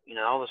about,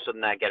 all of a sudden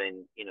they're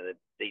getting,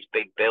 these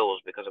big bills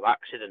because of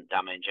accident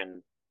damage,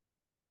 and,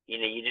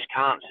 you just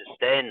can't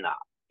sustain that.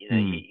 You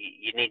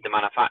need the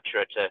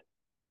manufacturer to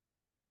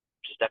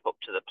step up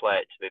to the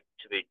plate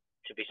to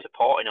be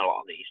supporting a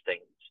lot of these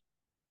things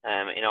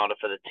in order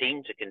for the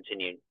team to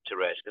continue to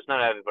race, because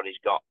not everybody's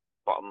got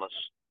bottomless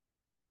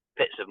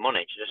pits of money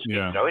to just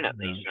keep throwing at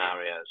these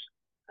scenarios.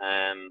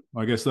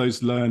 I guess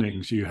those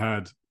learnings you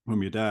had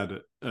from your dad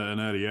at an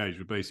early age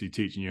were basically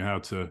teaching you how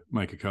to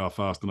make a car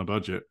fast on a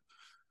budget.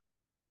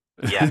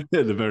 Yeah.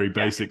 In a very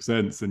basic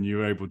sense, and you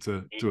were able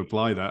to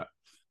apply that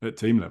at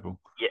team level.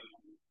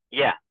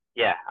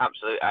 Yeah,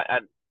 absolutely.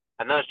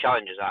 And those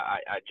challenges, I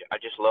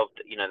just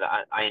loved.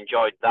 That I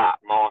enjoyed that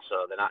more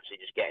so than actually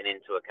just getting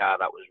into a car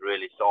that was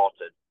really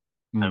sorted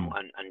and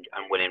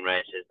winning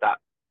races. That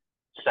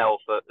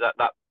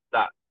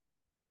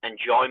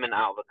enjoyment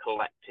out of a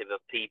collective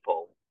of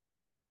people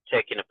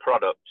taking a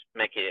product,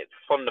 making it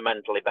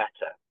fundamentally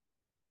better,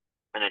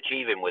 and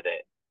achieving with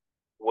it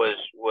was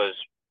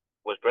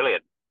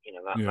brilliant.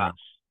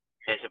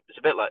 It's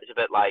a bit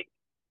like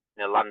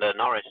Lando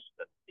Norris.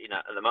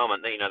 At the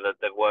moment,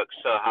 they've worked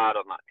so hard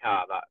on that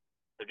car that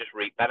they've just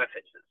reaped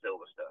benefits at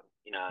Silverstone.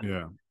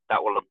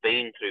 That will have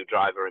been through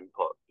driver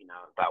input.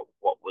 About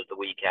what was the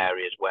weak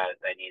areas where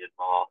they needed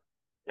more.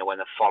 When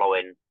they're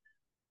following,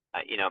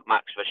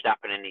 Max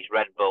Verstappen in his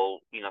Red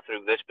Bull,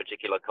 through this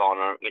particular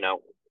corner,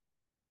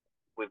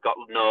 we've got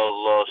no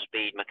low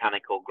speed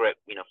mechanical grip.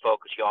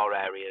 Focus your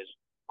areas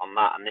on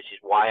that, and this is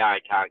why I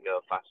can't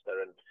go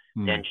faster.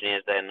 And the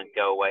engineers then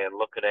go away and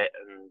look at it,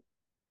 and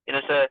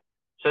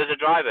so as a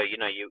driver,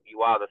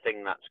 you are the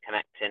thing that's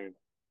connecting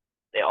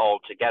it all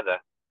together.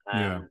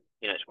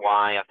 It's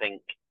why I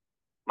think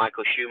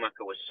Michael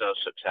Schumacher was so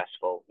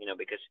successful,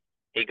 because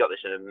he got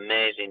this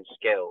amazing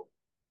skill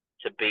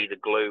to be the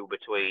glue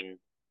between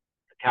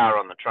the car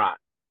on the track,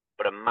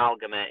 but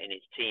amalgamating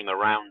his team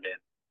around him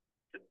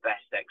to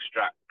best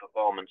extract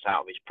performance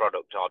out of his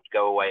product, or to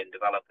go away and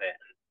develop it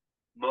and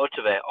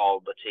motivate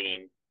all the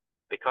team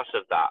because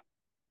of that,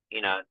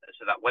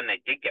 so that when they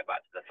did get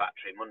back to the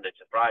factory Monday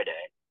to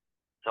Friday,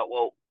 thought,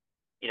 well,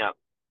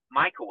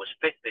 Michael was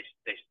fifth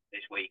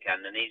this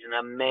weekend, and he's an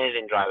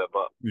amazing driver.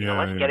 But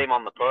let's get him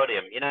on the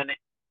podium.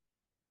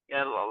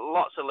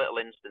 Lots of little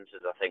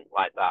instances I think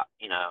like that.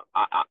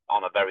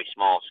 On a very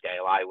small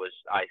scale, I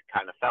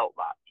kind of felt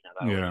that.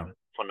 That was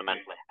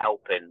fundamentally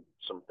helping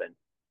something.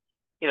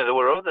 There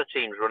were other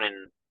teams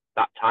running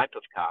that type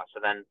of car.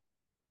 So then,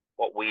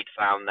 what we'd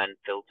found then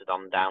filtered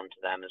on down to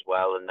them as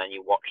well, and then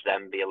you watch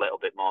them be a little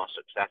bit more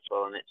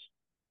successful, and it's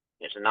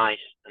it's a nice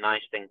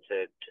thing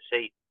to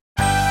see.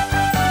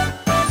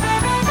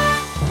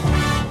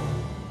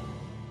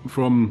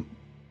 From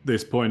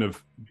this point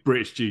of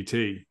British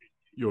GT,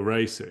 you're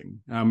racing.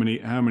 How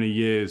many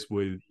years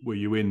were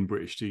you in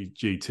British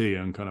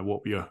GT, and kind of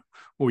what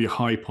were your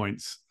high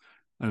points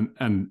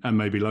and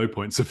maybe low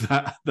points of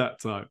that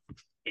time?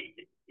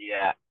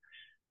 Yeah,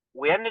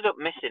 we ended up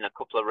missing a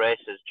couple of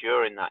races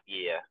during that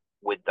year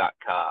with that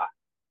car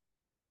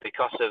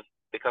because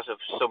of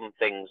some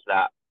things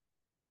that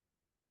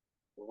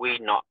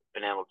we'd not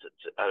been able to.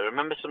 I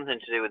remember something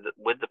to do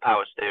with the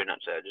power steering that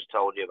I just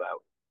told you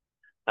about.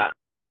 That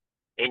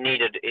it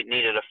needed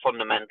a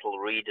fundamental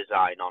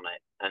redesign on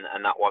it,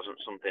 and that wasn't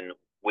something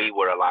we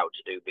were allowed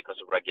to do because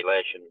of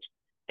regulations.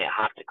 It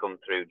had to come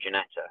through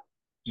Ginetta,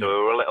 so we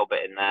were a little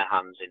bit in their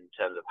hands in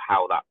terms of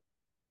how that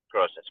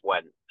process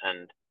went.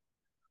 And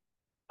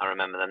I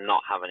remember them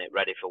not having it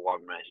ready for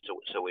one race,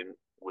 so we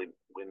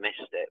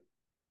missed it.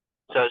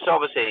 So it's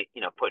obviously,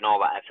 you know, putting all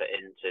that effort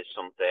into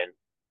something,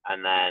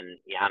 and then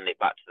you hand it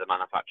back to the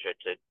manufacturer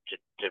to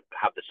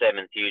have the same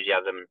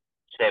enthusiasm,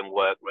 same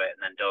work rate,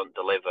 and then don't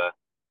deliver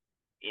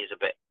is a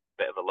bit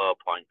of a low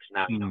point, because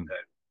now you're not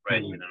going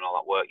racing and all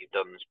that work you've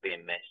done is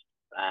being missed.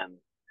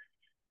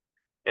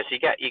 So you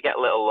get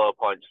little low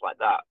points like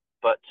that.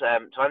 But to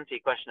answer your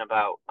question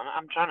about,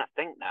 I'm trying to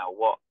think now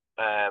what.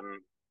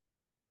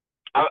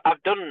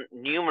 I've done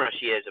numerous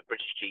years of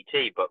British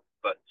GT, but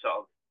sort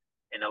of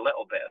in a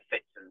little bit of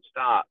fits and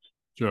starts.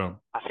 Sure.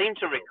 I seem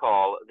to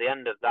recall at the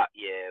end of that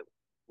year,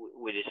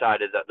 we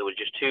decided that there was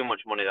just too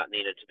much money that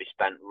needed to be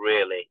spent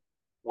really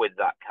with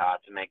that car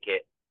to make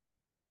it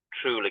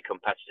truly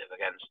competitive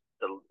against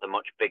the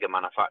much bigger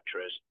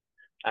manufacturers.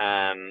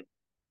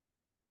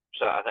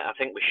 So I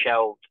think we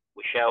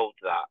shelved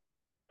that,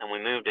 and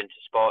we moved into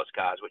sports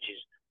cars, which is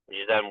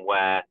then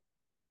where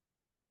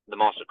the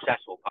more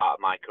successful part of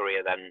my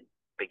career then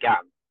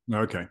began.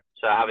 Okay.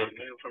 So having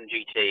moved from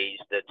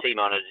GTs, the team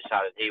owner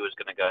decided he was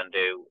going to go and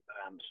do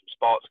some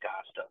sports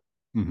car stuff.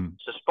 Mm-hmm.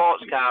 So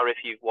sports car,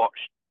 if you've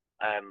watched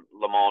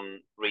Le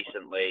Mans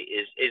recently,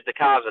 is the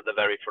cars at the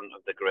very front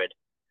of the grid.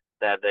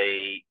 They're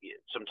the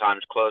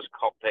sometimes closed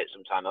cockpit,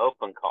 sometimes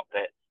open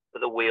cockpit, but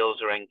the wheels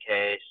are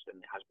encased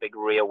and it has big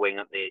rear wing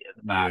at the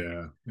back.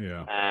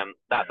 Yeah.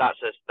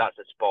 That's a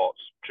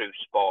true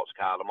sports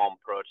car, Le Mans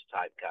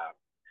prototype car.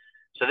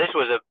 So this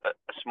was a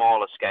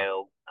smaller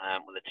scale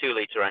with a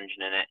 2-litre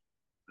engine in it,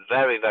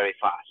 very, very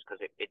fast, because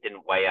it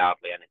didn't weigh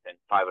hardly anything,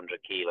 500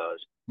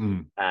 kilos,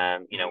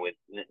 you know, with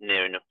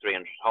near enough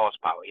 300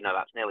 horsepower. You know,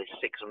 that's nearly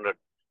 600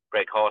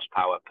 brake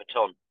horsepower per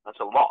ton.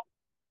 That's a lot.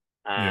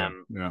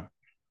 Yeah.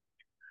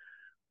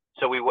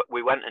 So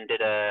we went and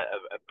did a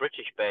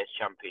British-based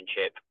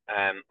championship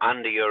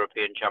and a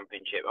European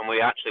championship, and we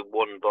actually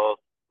won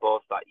both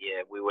that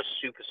year. We were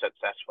super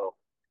successful.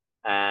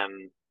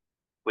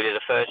 We did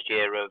a first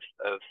year of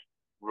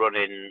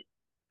running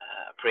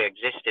a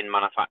pre-existing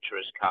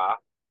manufacturer's car,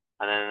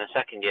 and then in the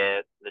second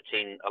year, the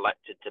team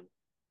elected to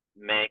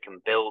make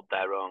and build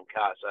their own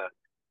car. So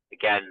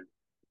again,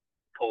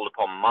 pulled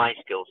upon my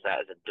skill set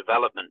as a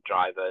development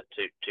driver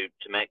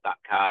to make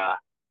that car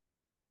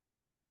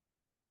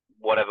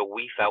whatever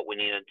we felt we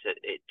needed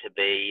it to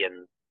be,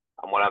 and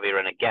what have you.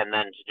 And again,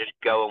 then to just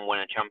go and win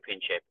a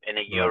championship in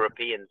a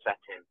European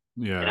setting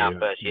in our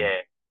first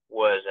year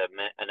was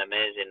an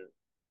amazing,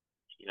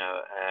 you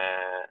know,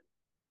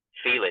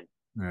 feeling.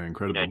 Yeah,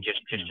 incredible.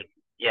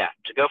 You know,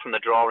 to go from the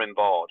drawing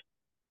board,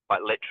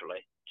 like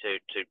literally, to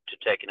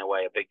taking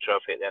away a big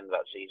trophy at the end of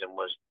that season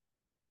was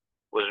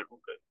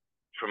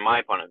from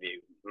my point of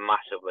view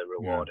massively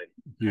rewarding.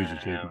 Huge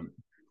achievement.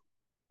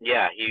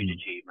 Huge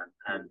achievement.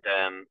 And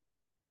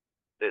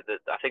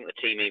I think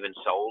the team even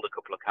sold a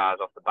couple of cars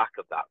off the back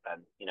of that then,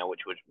 you know,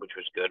 which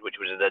was good, which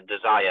was the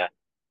desire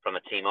from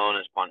a team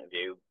owner's point of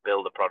view,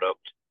 build a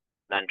product,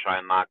 then try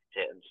and market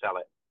it and sell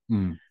it.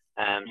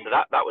 So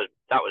that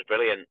was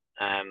brilliant.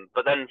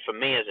 But then for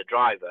me as a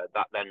driver,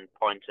 that then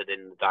pointed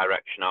in the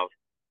direction of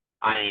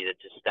I needed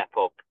to step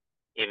up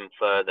even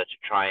further to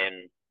try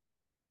and,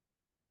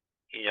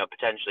 you know,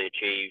 potentially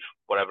achieve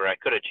whatever I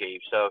could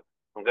achieve. So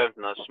from going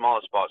from those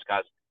smaller sports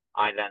cars,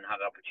 I then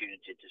had an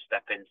opportunity to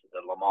step into the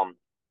Le Mans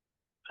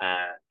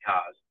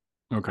cars.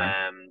 Okay.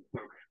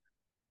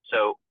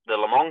 So the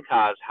Le Mans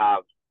cars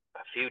have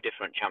a few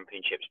different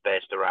championships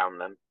based around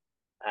them,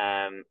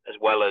 as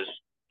well as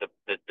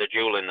the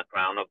jewel in the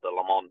crown of the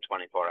Le Mans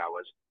 24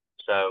 hours.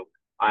 So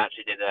I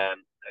actually did a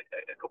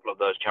couple of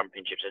those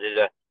championships. I did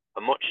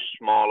a much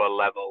smaller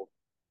level.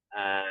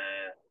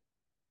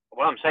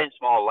 When I'm saying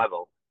small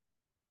level,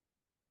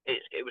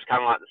 it was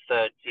kind of like the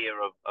third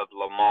tier of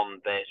Le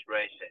Mans based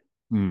racing,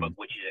 but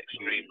which is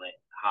extremely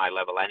high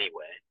level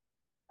anyway.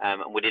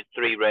 And we did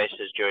 3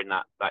 races during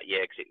that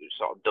year, because it was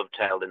sort of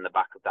dovetailed in the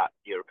back of that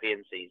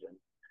European season,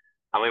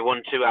 and we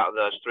won 2 out of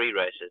those 3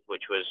 races,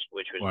 which was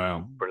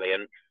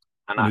brilliant.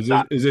 And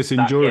is this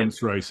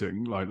endurance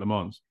racing like Le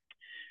Mans?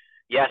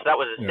 Yes, that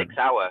was a 6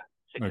 hours.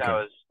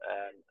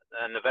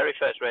 And the very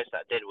first race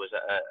that I did was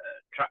at a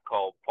track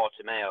called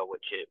Portimao,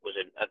 which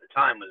at the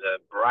time was a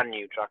brand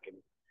new track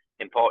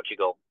in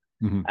Portugal.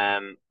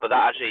 But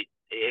that actually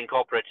it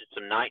incorporated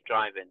some night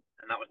driving,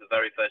 and that was the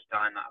very first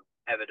time that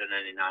I've ever done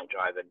any night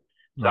driving.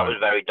 So that was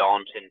very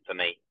daunting for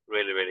me,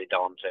 really, really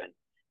daunting.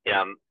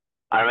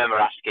 I remember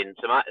asking,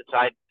 so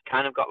I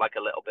kind of got like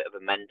a little bit of a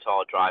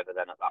mentor driver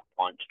then at that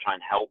point to try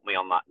and help me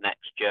on that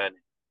next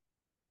journey.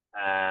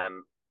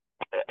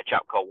 A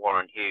chap called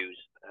Warren Hughes,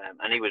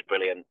 and he was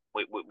brilliant.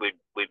 We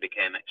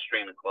became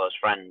extremely close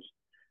friends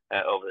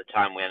over the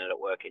time we ended up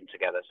working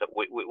together. So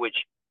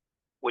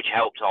which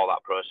helped all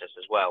that process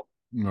as well.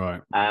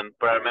 Right.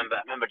 But I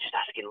remember just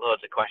asking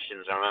loads of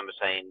questions. I remember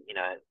saying,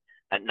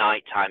 at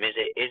night time, is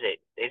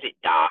it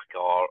dark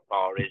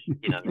or is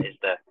is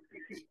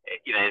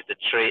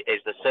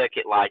the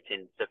circuit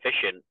lighting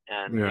sufficient?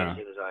 And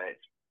he was like,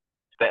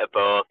 it's a bit of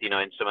both.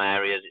 In some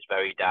areas it's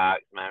very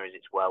dark, some areas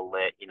it's well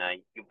lit.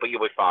 But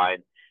you'll be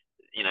fine.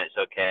 It's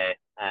okay.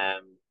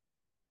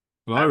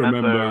 Well, I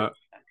remember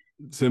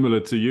similar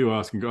to you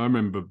asking. I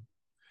remember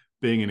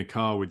being in a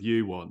car with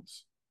you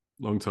once,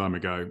 long time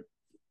ago,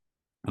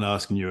 and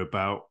asking you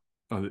about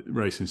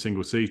racing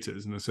single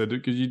seaters, and I said,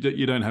 because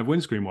you don't have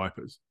windscreen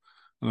wipers,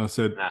 and I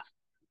said, nah.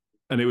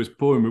 And it was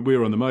pouring. We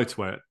were on the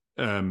motorway,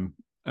 and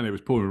it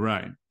was pouring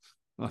rain.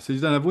 And I said,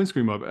 you don't have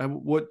windscreen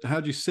wipers. How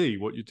do you see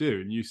what you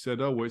do? And you said,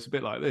 oh, well, it's a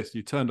bit like this.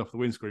 You turned off the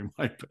windscreen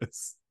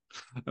wipers,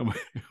 and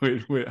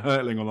we're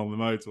hurtling along the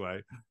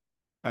motorway,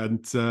 and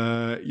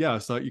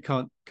it's like you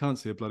can't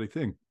see a bloody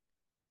thing.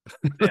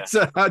 Yeah.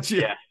 So how'd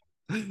you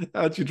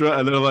drive?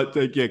 And they're like,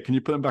 yeah, can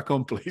you put them back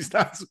on, please?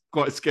 That's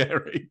quite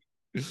scary.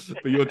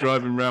 But you're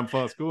driving around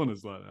fast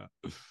corners like that.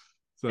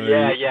 So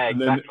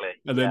exactly.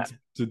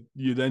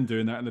 You then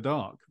doing that in the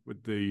dark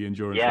with the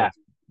endurance.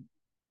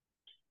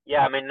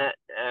 Yeah, I mean,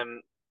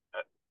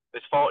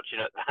 it's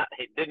fortunate that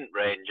it didn't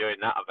rain during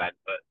that event,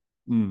 but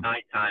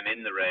nighttime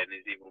in the rain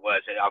is even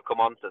worse. I'll come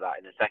on to that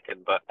in a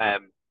second. But I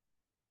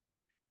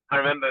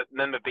remember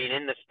being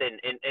in the stint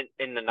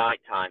in the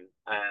nighttime,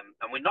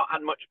 and we'd not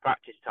had much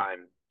practice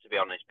time, to be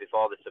honest,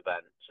 before this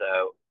event.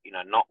 So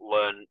not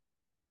learned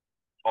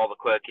all the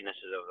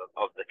quirkinesses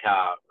of the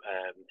car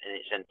in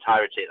its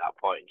entirety at that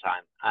point in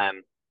time.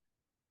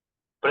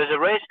 But as the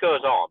race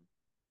goes on,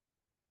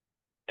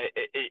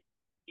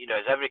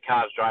 as every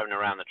car's driving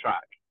around the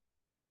track,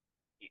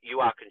 you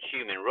are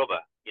consuming rubber.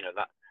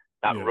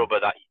 That rubber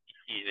that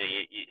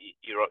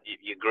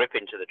you grip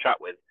into the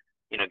track with,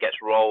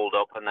 gets rolled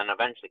up and then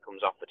eventually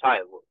comes off the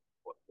tyre,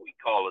 what we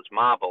call as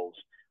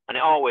marbles, and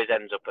it always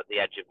ends up at the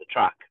edge of the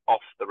track,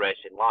 off the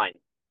racing line.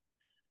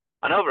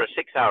 And over a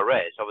 6-hour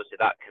race, obviously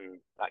that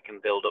can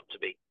build up to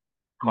be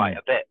quite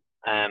a bit.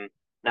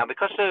 Now,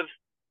 because of,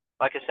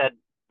 like I said,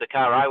 the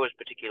car I was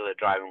particularly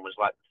driving was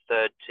like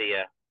third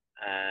tier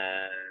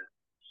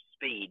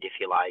speed, if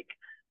you like,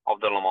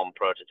 of the Le Mans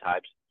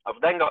prototypes. I've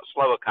then got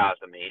slower cars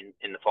than me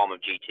in the form of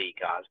GT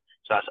cars.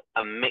 So that's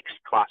a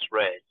mixed class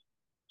race.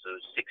 So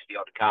there's 60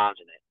 odd cars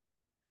in it.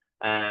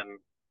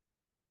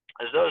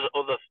 As those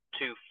other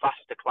two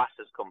faster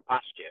classes come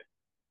past you,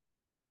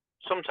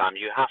 sometimes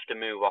you have to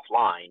move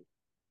offline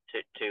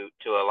to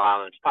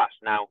allow them to pass.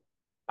 Now,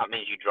 that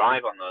means you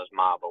drive on those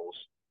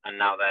marbles, and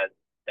now they're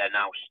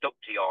now stuck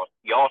to your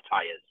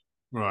tyres.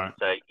 Right.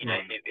 So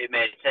it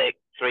may take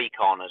 3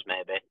 corners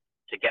maybe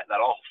to get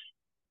that off.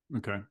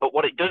 Okay. But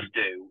what it does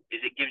do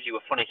is it gives you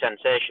a funny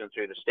sensation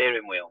through the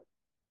steering wheel,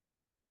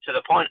 to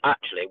the point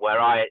actually where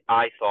I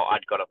thought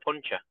I'd got a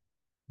puncture.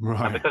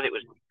 Right. And because it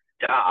was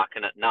dark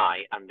and at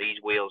night and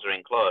these wheels are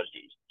enclosed,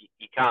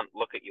 you can't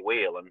look at your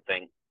wheel and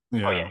think,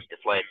 oh yeah, it's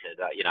deflated.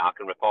 I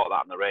can report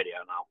that on the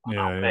radio now.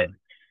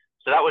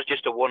 So that was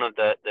just one of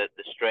the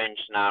strange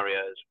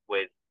scenarios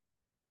with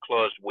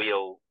closed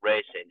wheel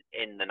racing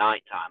in the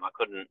night time. I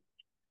couldn't.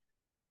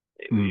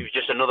 It was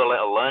just another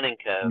little learning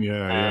curve.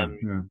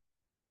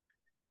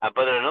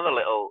 But another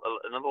little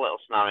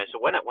scenario. So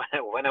when I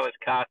was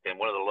karting,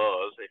 one of the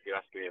lows, if you're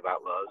asking me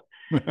about lows,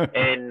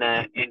 in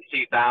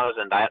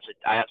 2000, I actually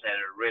had a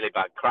really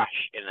bad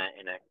crash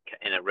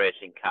in a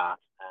racing kart,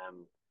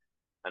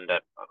 and I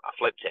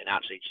flipped it and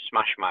actually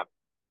smashed my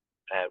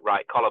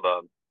right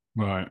collarbone.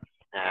 Right.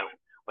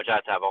 Which I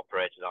had to have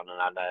operated on, and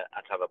I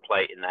had to have a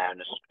plate in there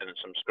and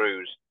some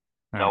screws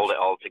to hold it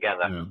all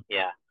together.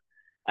 Yeah.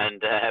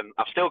 And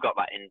I've still got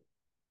that in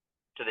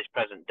to this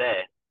present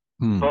day.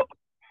 But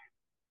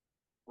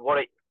what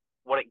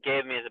it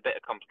gave me is a bit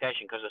of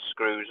complication because the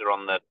screws are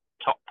on the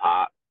top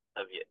part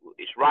of it.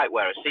 It's right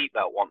where a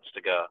seatbelt wants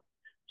to go.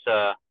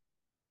 So,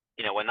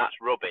 when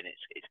that's rubbing,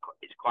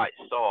 it's quite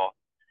sore.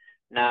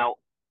 Now,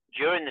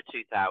 during the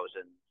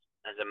 2000s,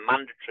 as a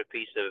mandatory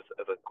piece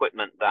of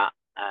equipment that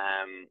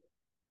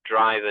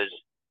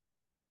drivers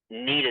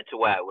needed to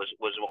wear was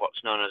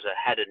what's known as a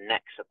head and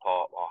neck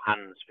support, or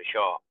HANS for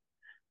short.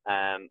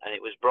 And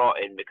it was brought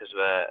in because of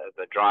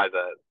a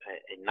driver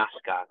in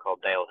NASCAR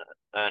called Dale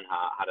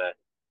Earnhardt had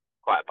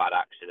quite a bad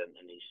accident,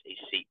 and his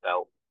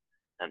seatbelt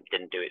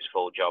didn't do its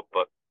full job.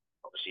 But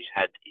obviously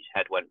his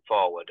head went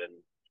forward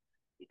and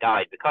he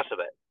died because of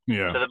it.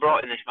 Yeah. So they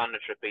brought in this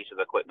mandatory piece of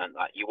equipment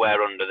that you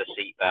wear under the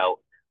seatbelt,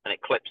 and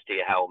it clips to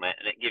your helmet,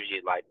 and it gives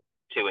you like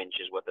 2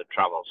 inches worth of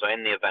travel. So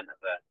in the event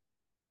of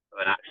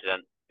an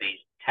accident, these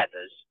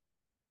tethers,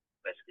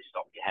 basically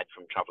stop your head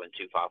from travelling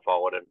too far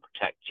forward and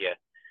protect your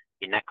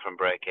neck from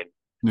breaking.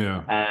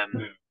 Yeah.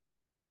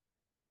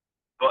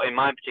 But in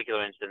my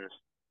particular instance,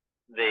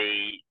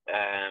 it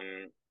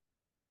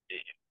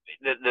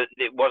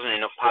wasn't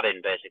enough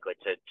padding basically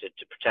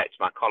to protect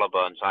my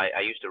collarbones.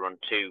 I used to run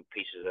 2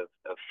 pieces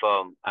of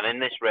foam, and in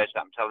this race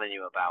that I'm telling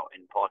you about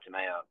in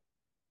Portimao,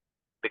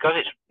 because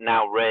it's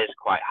now raised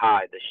quite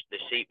high, the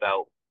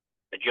seatbelt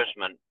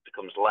adjustment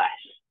becomes less.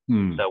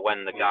 So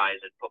when the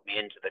guys had put me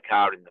into the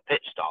car in the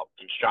pit stop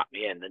and strapped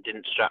me in, they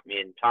didn't strap me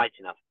in tight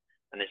enough,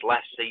 and this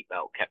left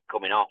seatbelt kept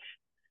coming off.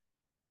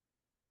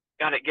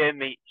 And it gave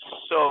me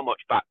so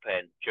much back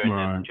pain during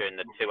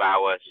the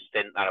 2-hour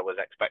stint that I was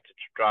expected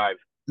to drive.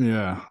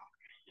 Yeah.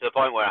 To the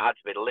point where I had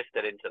to be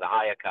lifted into the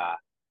hire car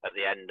at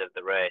the end of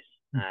the race.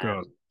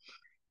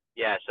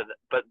 Yeah. So,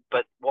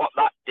 but what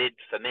that did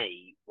for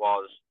me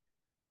was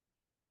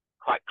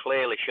quite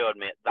clearly showed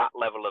me at that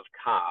level of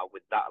car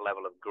with that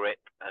level of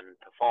grip and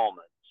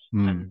performance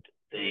and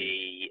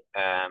the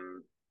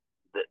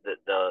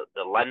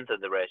length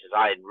of the races,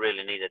 I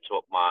really needed to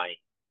up my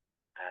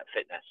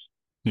fitness.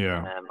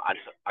 Yeah.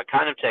 I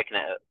kind of taken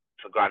it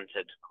for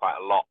granted quite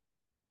a lot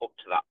up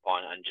to that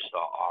point and just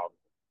thought, oh,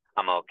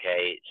 I'm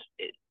okay.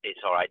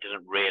 It's all right. It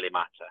doesn't really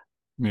matter.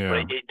 Yeah.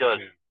 But it does.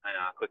 And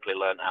I quickly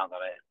learned out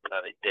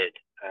that it did.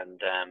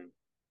 And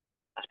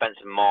I spent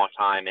some more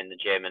time in the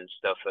gym and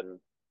stuff, and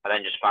I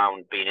then just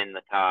found being in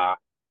the car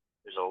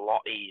was a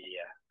lot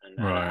easier, and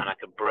I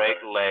could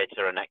brake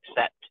later and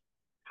accept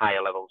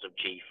higher levels of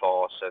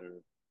G-force,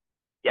 and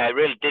yeah, it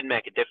really did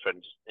make a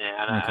difference.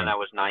 Yeah, and I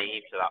was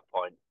naive to that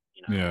point,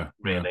 really. Yeah.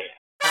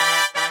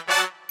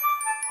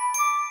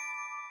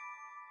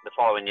 The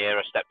following year,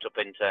 I stepped up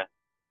into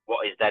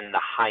what is then the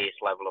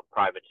highest level of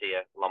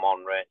privateer Le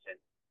Mans racing.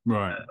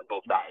 Right.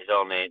 Above that is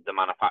only the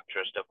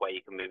manufacturer stuff where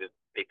you can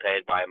be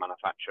paid by a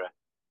manufacturer.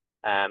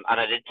 And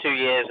I did 2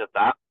 years of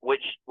that,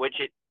 which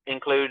it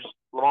includes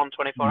Le Mans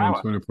 24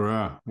 hour. 24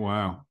 hour.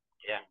 Wow.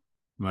 Yeah.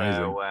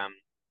 Amazing. So,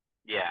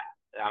 yeah,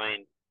 I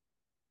mean,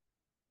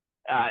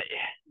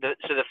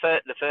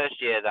 the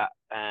first year that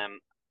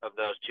of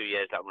those 2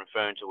 years that I'm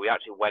referring to, we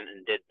actually went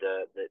and did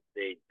the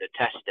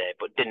test day,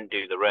 but didn't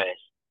do the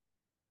race.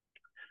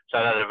 So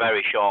I had a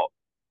very short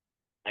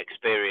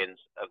experience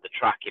of the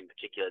track in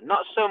particular.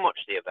 Not so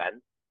much the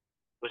event.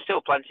 There were still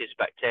plenty of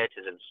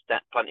spectators and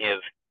plenty of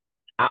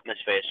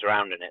atmosphere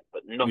surrounding it,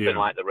 but nothing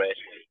like the race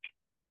week.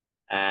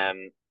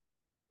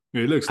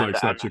 It looks like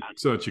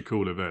such a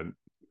cool event.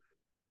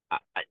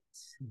 I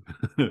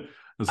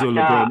saw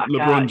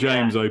LeBron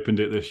James opened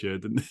it this year,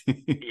 didn't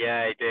he?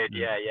 Yeah, he did.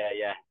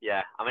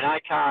 Yeah. I mean, I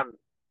can't.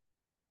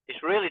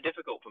 It's really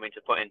difficult for me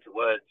to put into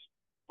words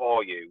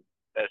for you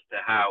as to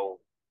how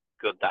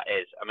good that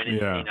is. I mean,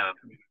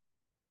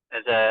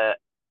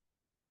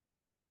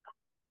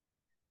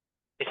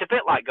 it's a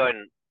bit like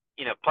going,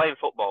 playing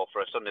football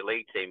for a Sunday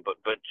League team, but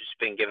just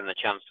being given the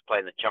chance to play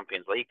in the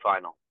Champions League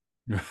final.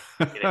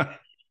 It's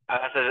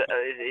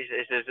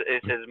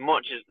as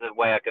much as the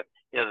way I could,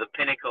 the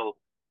pinnacle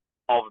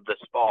of the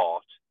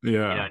sport.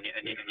 Yeah. And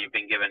you've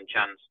been given a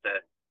chance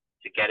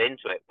to get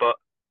into it. But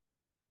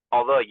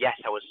although yes,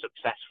 I was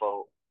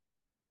successful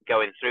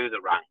going through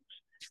the ranks,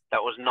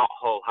 that was not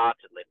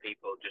wholeheartedly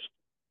people just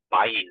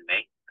buying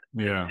me.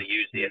 Yeah. To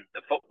use the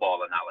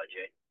football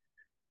analogy.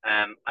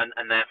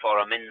 And therefore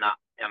I'm in that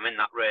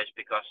race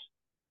because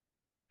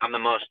I'm the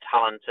most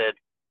talented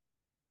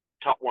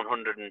top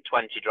 120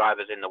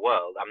 drivers in the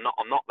world. I'm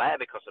not there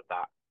because of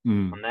that.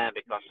 I'm there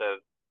because of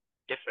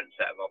different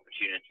set of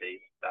opportunities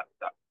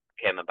that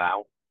came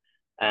about.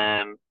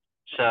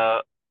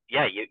 So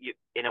yeah, you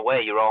in a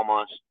way you're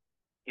almost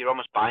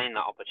buying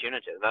that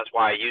opportunity. That's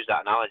why I use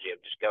that analogy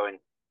of just going,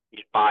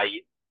 you buy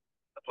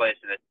a place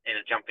in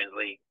a Champions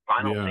League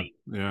final team.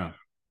 Yeah.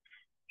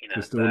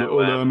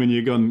 I mean,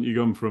 you've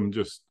gone from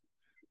just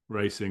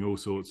racing all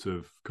sorts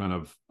of kind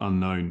of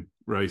unknown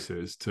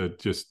races to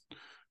just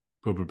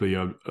probably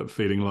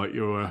feeling like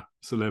you're a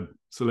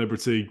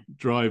celebrity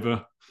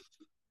driver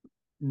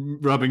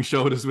rubbing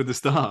shoulders with the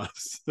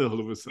stars all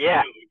of a sudden.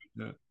 Yeah.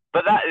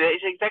 But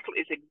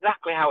it's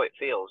exactly how it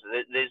feels.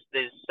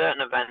 There's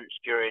certain events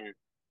during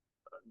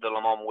the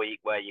Le Mans week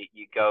where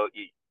you go,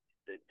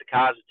 the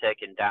cars are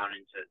taken down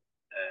into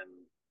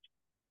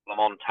Le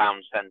Mans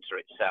town centre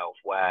itself,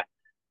 where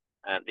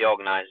the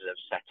organisers have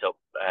set up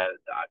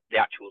the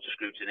actual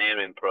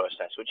scrutineering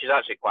process, which is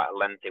actually quite a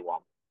lengthy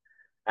one.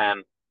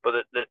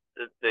 But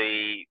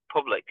the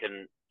public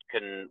can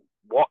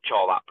watch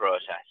all that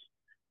process,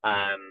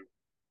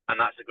 and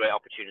that's a great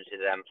opportunity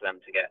for them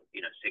to get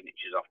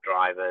signatures off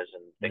drivers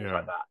and things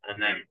like that.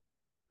 And then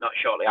not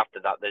shortly after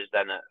that, there's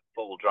then a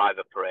full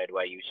driver parade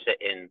where you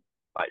sit in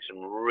like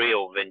some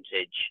real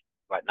vintage,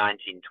 like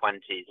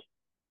 1920s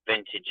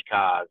vintage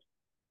cars,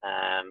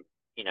 and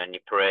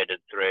you're paraded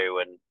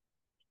through, and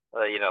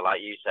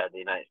like you said,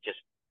 it's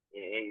just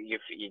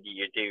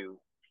you do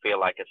feel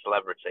like a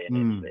celebrity,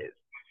 and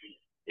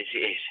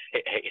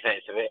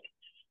it's a bit.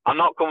 I'm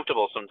not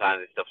comfortable sometimes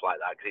with stuff like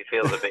that because it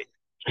feels a bit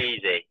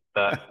cheesy,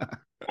 but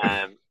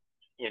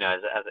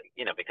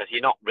because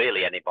you're not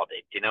really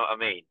anybody. Do you know what I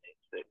mean?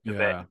 It's a bit.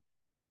 Yeah.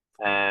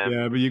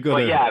 Yeah, but you got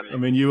to. yeah, I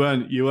mean, you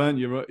earned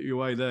your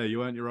way there.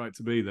 You earned your right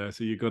to be there,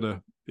 so you got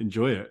to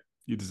enjoy it.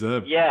 You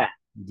deserve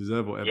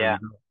whatever yeah,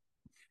 you got.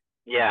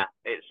 yeah.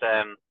 It's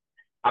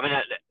I mean,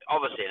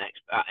 obviously,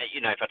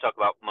 if I talk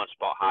about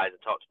motorsport highs, I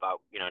talked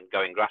about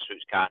going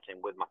grassroots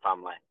karting with my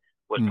family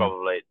was Mm.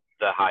 probably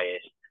the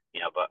highest.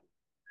 But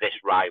this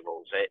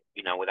rivals it.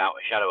 Without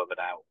a shadow of a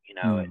doubt.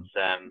 Mm.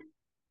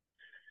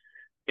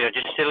 It's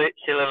just silly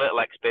little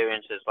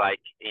experiences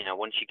like,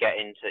 once you get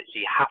into it, so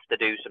you have to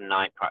do some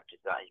night practice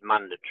that is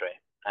mandatory,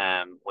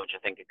 which I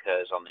think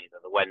occurs on either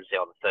the Wednesday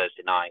or the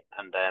Thursday night.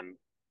 And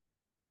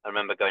I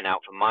remember going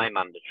out for my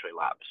mandatory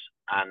laps,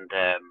 and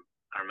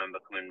I remember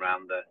coming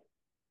round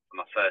for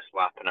my first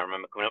lap, and I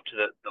remember coming up to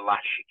the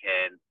last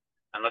chicane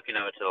and looking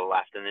over to the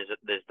left, and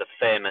there's the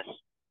famous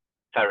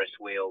Ferris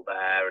wheel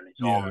there, and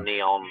it's all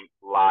neon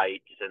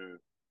lights, and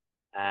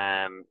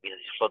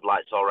these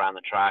floodlights all around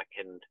the track.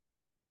 And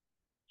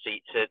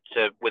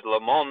so with Le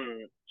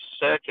Mans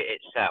circuit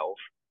itself,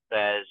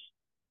 there's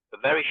a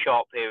very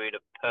short period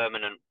of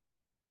permanent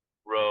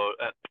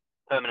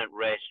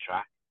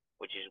racetrack,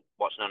 which is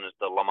what's known as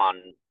the Le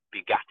Mans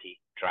Bugatti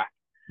track,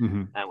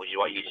 which is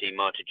what you see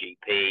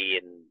MotoGP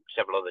and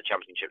several other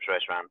championships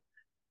race around.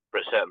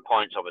 But at certain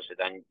points, obviously,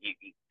 then you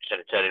instead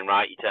of turning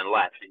right, you turn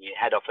left, and you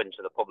head off into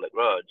the public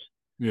roads.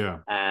 Yeah.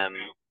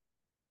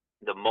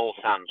 The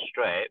Mulsanne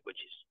Straight, which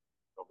is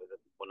probably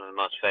one of the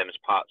most famous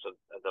parts of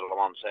the Le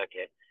Mans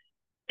circuit,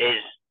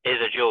 is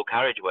a dual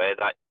carriageway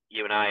that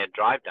you and I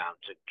drive down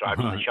to drive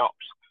to the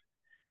shops.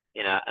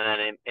 And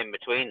then in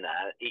between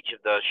there, each of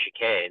those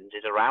chicanes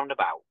is a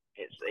roundabout.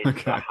 It's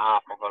the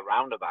half of a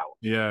roundabout.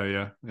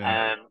 Yeah.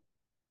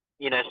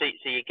 So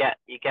you get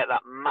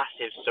that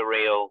massive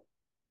surreal.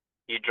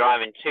 You're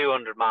driving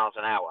 200 miles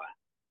an hour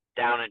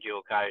down a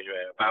dual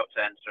carriageway, about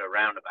to enter a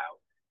roundabout,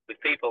 with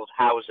people's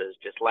houses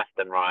just left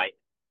and right.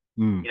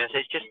 Mm. So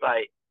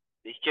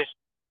it's just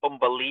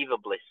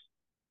unbelievably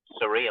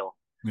surreal.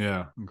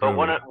 Yeah,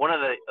 incredible. But one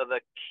of the other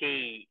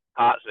key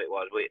parts of it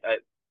was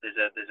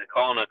there's a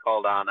corner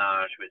called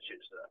Arnage, which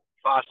is the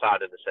far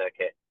side of the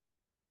circuit.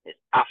 It's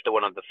after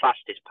one of the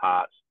fastest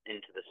parts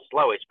into the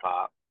slowest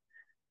part,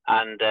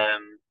 and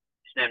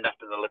it's named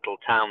after the little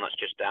town that's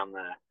just down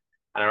there.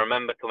 And I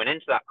remember coming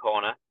into that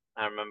corner.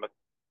 I remember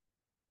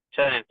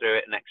turning through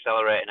it and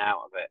accelerating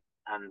out of it,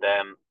 and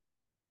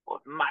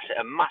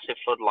a massive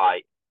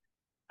floodlight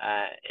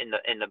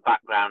in the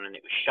background, and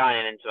it was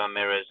shining into my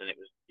mirrors, and it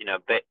was a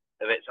bit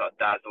sort of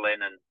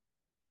dazzling. And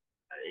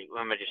I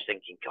remember just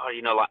thinking, God,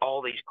 like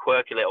all these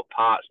quirky little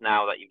parts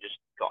now that you've just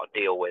got to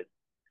deal with.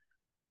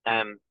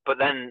 But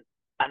then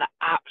an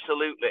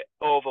absolutely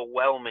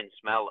overwhelming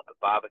smell of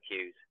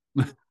barbecues.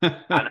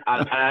 and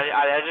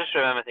I just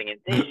remember thinking,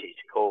 this is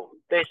cool.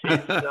 This is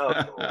so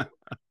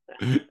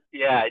cool.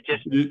 Yeah,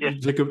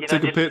 took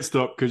a pit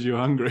stop because you're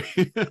hungry.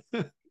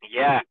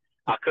 Yeah,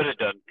 I could have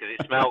done because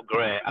it smelled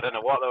great. I don't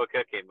know what they were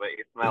cooking, but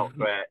it smelled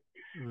great.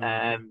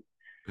 And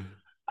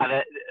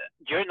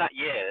during that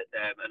year,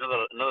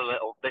 another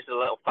little. This is a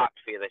little fact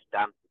for you, this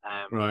Dan.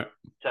 Right.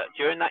 So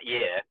during that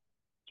year,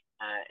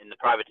 in the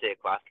privateer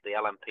class, the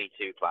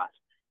LMP2 class,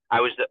 I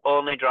was the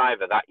only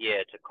driver that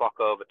year to clock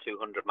over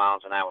 200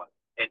 miles an hour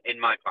in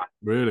my class.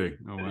 Really?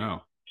 Oh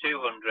wow.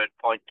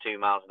 200.2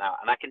 miles an hour,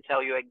 and I can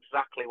tell you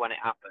exactly when it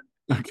happened.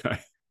 Okay.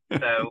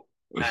 So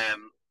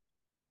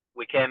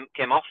we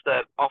came off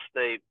the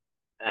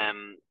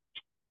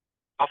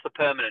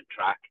permanent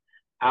track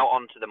out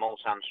onto the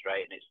Mulsanne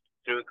Straight, and it's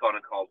through a corner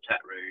called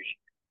Tête Rouge,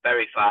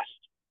 very fast,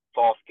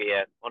 fourth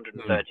gear,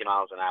 130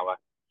 miles an hour.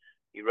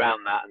 You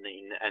round that,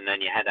 and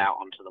then you head out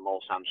onto the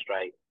Mulsanne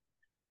Straight.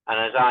 And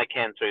as I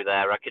came through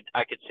there, I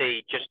could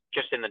see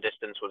just in the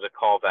distance was a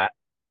Corvette,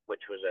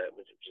 which was a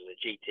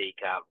GT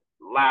car,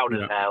 loud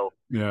as hell.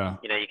 Yeah.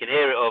 You can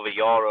hear it over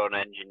your own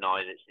engine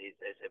noise.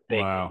 It's a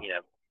big,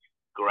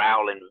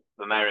 growling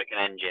American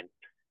engine.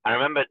 I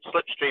remember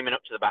slipstreaming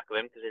up to the back of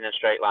him because in a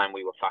straight line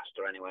we were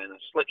faster anyway, and I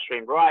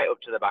slipstreamed right up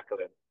to the back of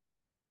him.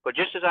 But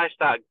just as I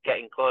started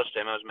getting close to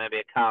him, I was maybe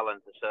a car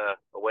length or so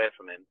away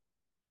from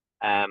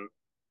him.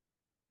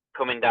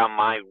 Coming down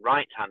my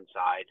right-hand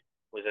side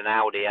was an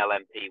Audi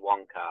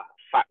LMP1 car,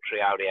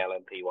 factory Audi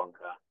LMP1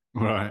 car.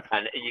 Right.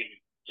 And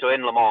so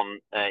in Le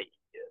Mans,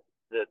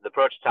 the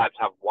prototypes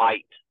have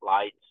white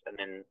lights,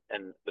 and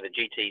with the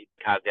GT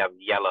cars they have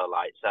yellow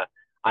lights. So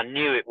I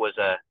knew it was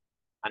an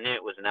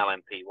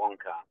LMP1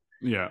 car.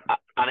 Yeah.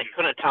 And it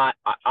couldn't time.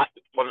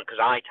 It wasn't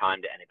because I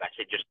timed it any better.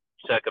 It just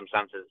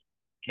circumstances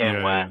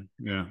came where.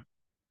 Yeah.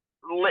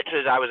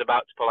 Literally, as I was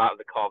about to pull out of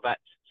the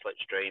Corvette's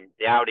slipstream,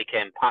 the Audi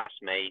came past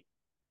me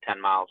 10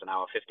 miles an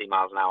hour, 50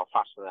 miles an hour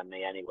faster than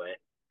me anyway.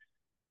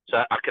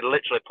 So I could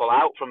literally pull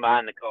out from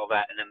behind the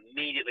Corvette and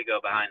immediately go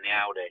behind the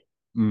Audi.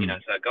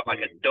 So I got like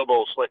a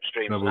double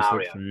slipstream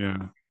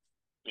scenario.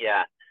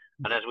 Yeah.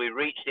 And as we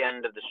reached the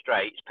end of the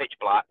straight, it's pitch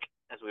black.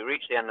 As we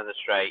reached the end of the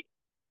straight,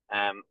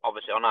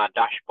 obviously on our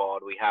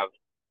dashboard we have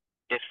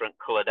different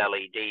coloured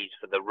LEDs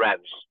for the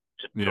revs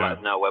to let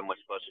us know when we're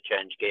supposed to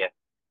change gear.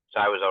 So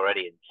I was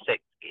already in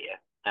sixth gear,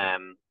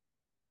 And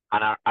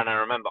I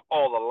remember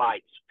all the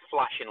lights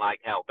flashing like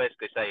hell,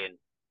 basically saying,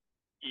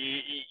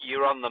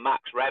 "You're on the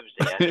max revs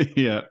here.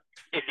 Yeah.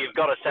 If you've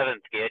got a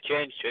seventh gear,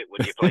 change to it,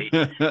 would you please?"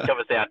 Which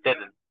obviously I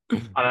didn't.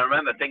 And I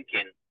remember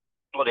thinking,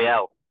 bloody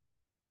hell,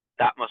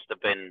 that must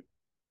have been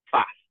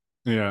fast.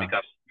 Yeah.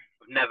 Because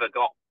I've never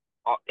got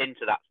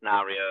into that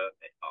scenario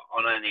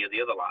on any of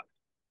the other laps.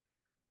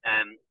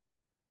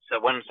 So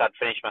once I'd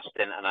finished my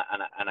stint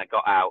and I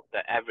got out,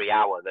 that every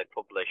hour they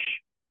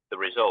publish the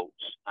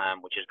results,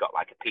 which has got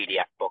like a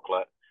PDF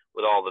booklet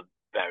with all the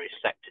various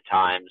sector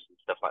times and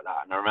stuff like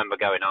that. And I remember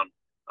going on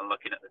and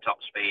looking at the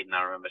top speed, and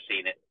I remember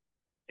seeing it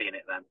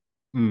then.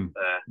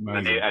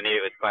 I knew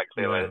it was quite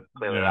clearly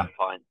that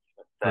point.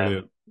 But,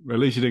 brilliant. At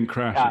least you didn't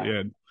crash at the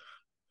end.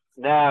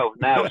 No.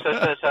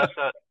 To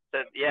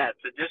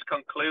just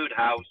conclude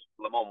how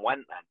Le Mans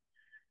went then.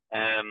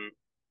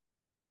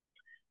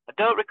 I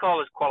don't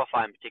recall us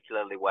qualifying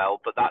particularly well,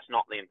 but that's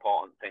not the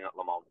important thing at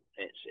Le Mans.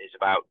 It's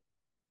about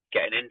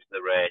getting into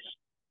the race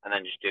and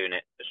then just doing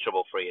it as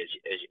trouble-free as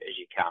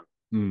you can.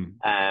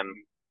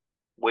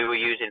 We were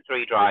using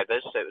 3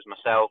 drivers, so it was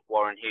myself,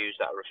 Warren Hughes,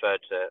 that I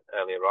referred to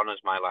earlier on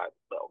as my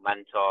little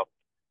mentor,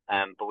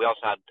 but we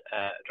also had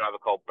a driver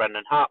called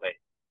Brendan Hartley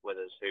with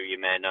us, who you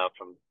may know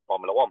from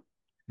Formula One.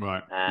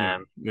 Right.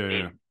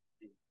 He's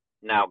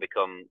now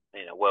become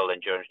World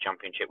Endurance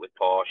Championship with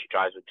Porsche. He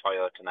drives with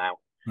Toyota now.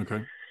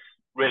 Okay.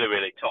 Really,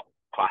 really top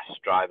class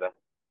driver.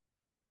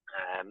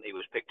 He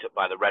was picked up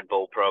by the Red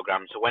Bull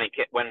program. So when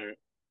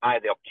I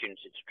had the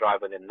opportunity to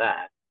drive with him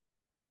there,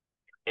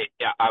 it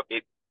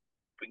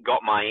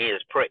got my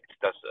ears pricked,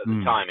 because at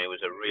the time he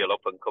was a real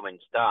up and coming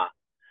star,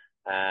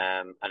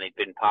 and he'd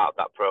been part of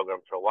that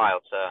program for a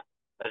while. So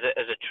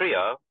as a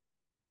trio,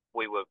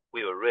 we were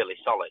really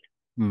solid.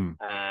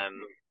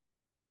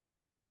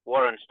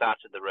 Warren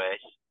started the race.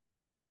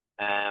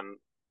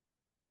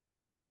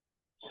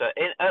 So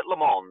at Le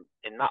Mans,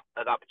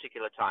 at that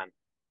particular time,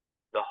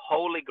 the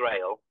holy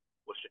grail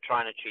was to try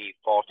and achieve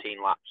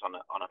 14 laps on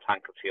a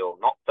tank of fuel,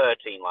 not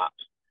 13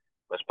 laps.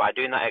 Because by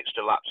doing that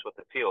extra laps with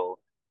the fuel,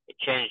 it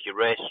changed your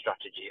race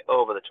strategy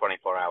over the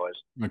 24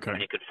 hours. Okay.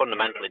 And you could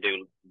fundamentally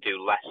do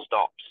less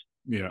stops,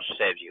 which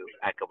saves you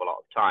a heck of a lot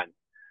of time.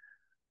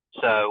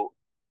 So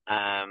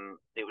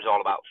it was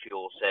all about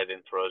fuel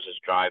saving for us as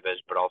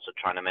drivers, but also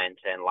trying to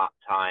maintain lap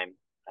time,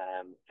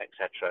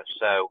 etc.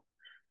 So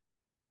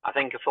I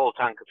think a full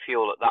tank of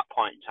fuel at that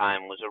point in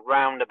time was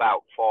around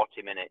about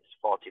 40 minutes,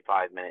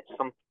 45 minutes,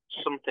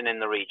 something in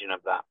the region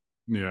of that.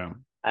 Yeah.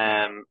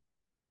 And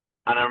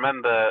I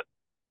remember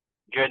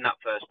during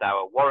that first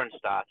hour, Warren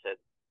started.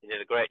 He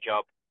did a great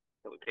job.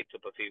 We picked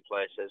up a few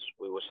places.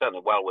 We were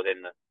certainly well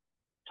within the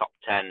top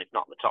 10, if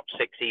not the top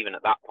 6 even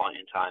at that point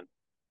in time.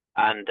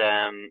 And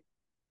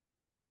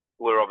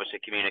we were obviously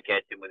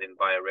communicating with him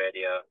via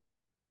radio.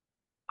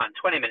 And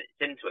 20 minutes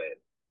into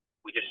it,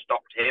 we just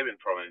stopped hearing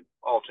from him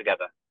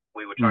altogether.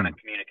 We were trying to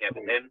communicate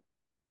with him,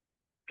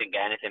 didn't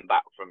get anything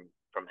back from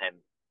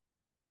him.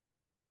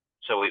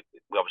 So we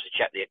obviously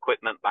checked the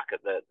equipment back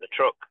at the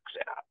truck, because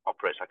it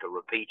operates like a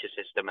repeater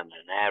system and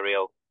an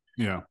aerial.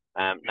 Yeah.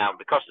 Now,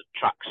 because the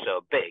track's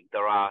so big,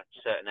 there are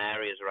certain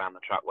areas around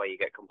the track where you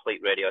get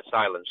complete radio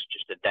silence,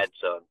 just a dead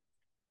zone.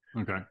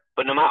 Okay.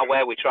 But no matter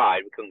where we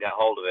tried, we couldn't get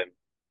hold of him.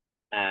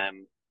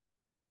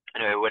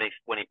 Anyway,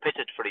 when he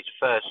pitted for his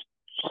first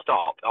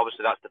stop,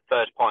 obviously that's the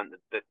first point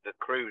that the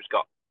crew's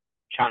got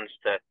chance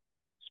to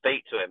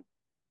speak to him.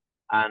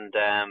 And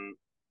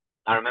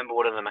I remember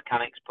one of the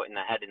mechanics putting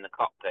their head in the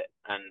cockpit,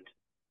 and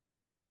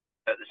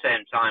at the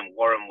same time,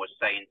 Warren was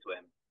saying to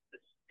him, the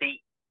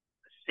seat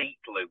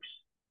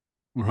loose.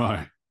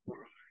 Right.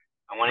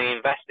 And when he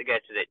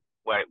investigated it,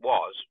 where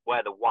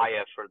the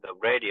wire for the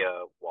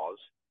radio was,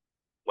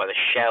 where the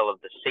shell of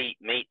the seat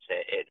meets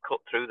it, it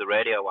cut through the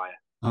radio wire.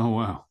 Oh,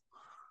 wow.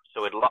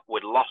 So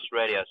we'd lost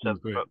radio. So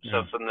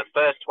from the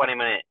first 20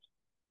 minutes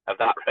of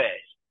that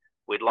race,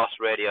 we'd lost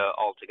radio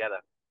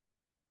altogether.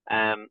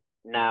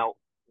 Now,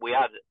 we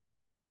had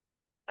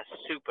a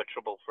super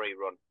trouble-free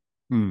run.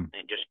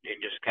 It just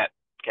kept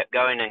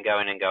going and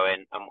going and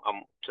going,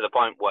 and to the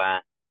point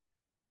where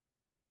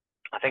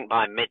I think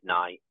by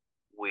midnight,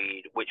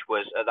 which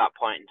was at that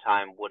point in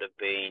time would have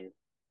been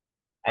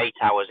 8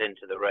 hours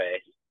into the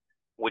race,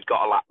 we'd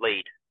got a lap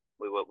lead.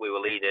 We were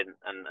leading,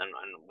 and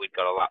we'd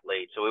got a lap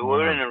lead, so we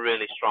were in a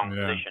really strong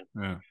position.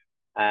 Yeah.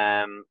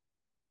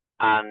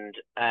 And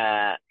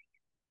at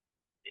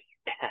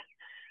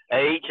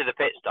each of the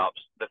pit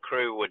stops, the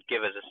crew would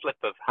give us a slip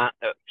of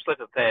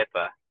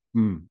paper,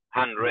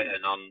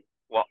 handwritten on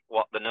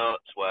what the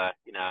notes were,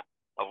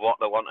 of what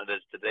they wanted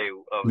us to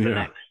do over the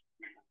next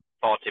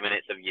 40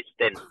 minutes of your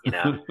stint.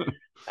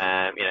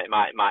 It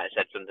might have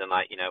said something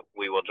like,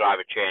 we will drive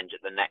a change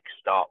at the next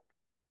stop,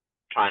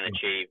 try and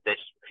achieve this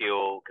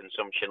fuel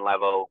consumption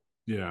level.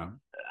 Yeah.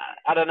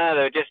 I don't know.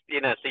 They were just,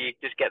 so you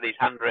just get these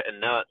handwritten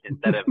notes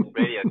instead of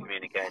radio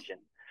communication.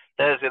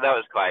 That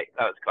was quite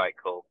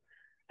cool.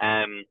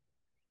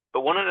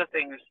 But one of the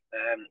things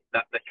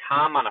that the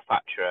car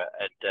manufacturer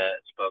had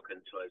spoken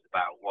to us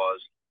about was,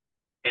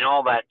 in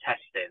all their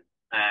testing,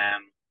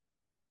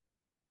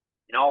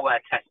 in all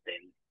their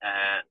testing,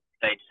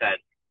 they'd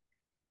said,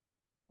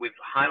 we've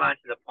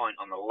highlighted the point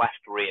on the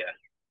left rear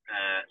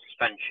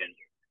suspension.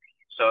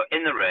 So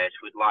in the race,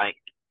 we'd like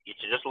you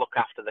to just look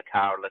after the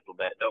car a little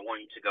bit. Don't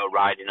want you to go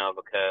riding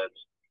over curbs.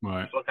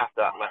 Right. Just look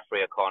after that left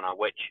rear corner,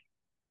 which,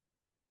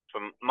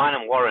 from mine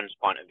and Warren's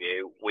point of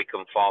view, we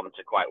conformed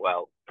to quite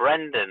well.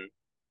 Brendan,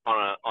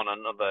 on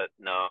another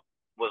note,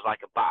 was like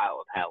a bat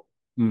out of hell.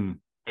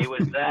 He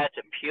was there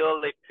to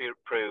purely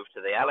prove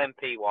to the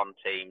LMP1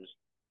 teams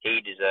he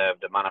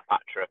deserved a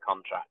manufacturer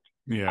contract.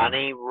 Yeah. And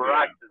he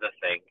ragged the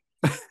thing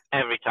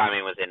every time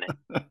he was in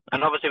it.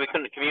 And obviously we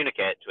couldn't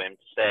communicate to him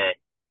to say,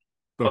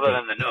 other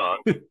than the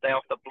note, stay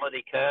off the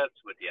bloody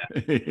curbs with you.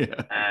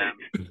 Yeah.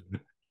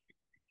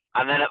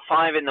 And then at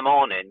 5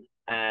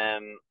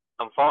 a.m,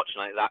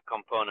 unfortunately, that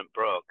component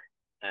broke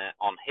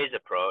on his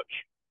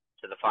approach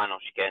to the final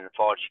chicane, the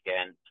forward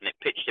chicane, and it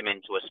pitched him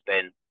into a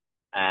spin,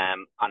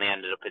 and he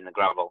ended up in the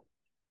gravel.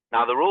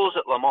 Now, the rules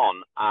at Le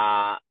Mans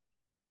are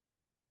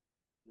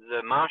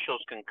the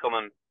marshals can come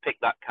and pick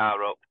that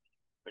car up,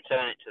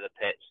 return it to the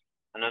pits,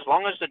 and as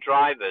long as the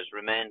drivers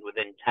remained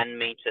within 10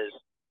 metres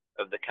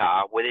of the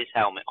car with his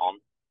helmet on,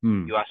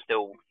 you are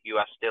still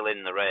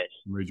in the race.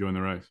 Rejoin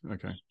the race.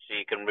 Okay. So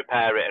you can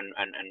repair it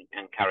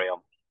and carry on.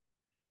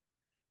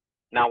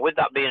 Now, with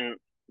that being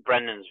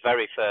Brendan's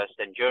very first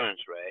endurance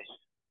race,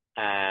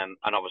 and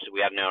obviously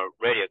we had no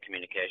radio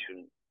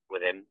communication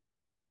with him,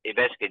 he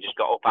basically just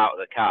got up out of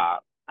the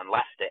car and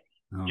left it.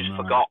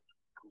 Forgot,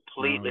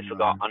 completely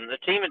forgot. And the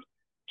team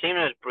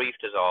had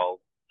briefed us all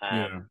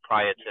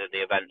prior to the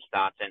event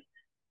starting.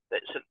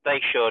 So they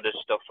showed us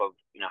stuff of,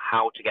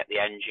 how to get the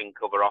engine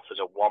cover off as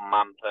a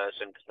one-man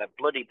person, because they're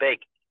bloody big,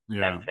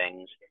 them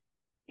things.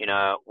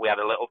 We had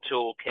a little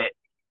toolkit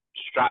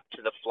strapped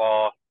to the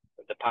floor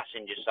of the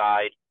passenger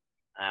side.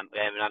 We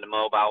even had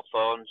mobile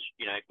phones,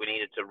 if we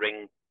needed to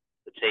ring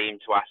the team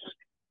to ask,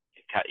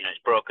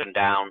 it's broken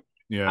down,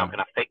 how can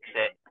I fix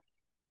it?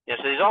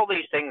 So there's all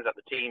these things that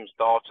the teams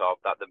thought of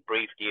that they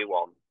briefed you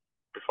on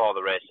before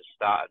the race has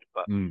started.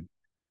 But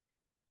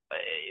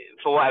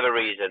for whatever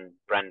reason,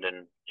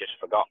 Brendan just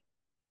forgot,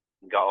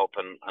 got up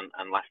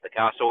and left the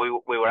car.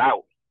 So we were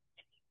out,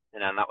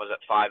 and that was at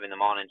 5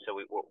 a.m. So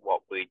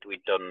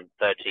we'd done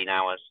 13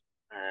 hours.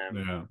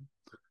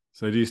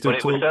 So do you still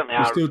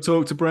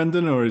talk to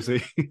Brendan, or is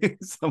he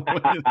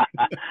someone?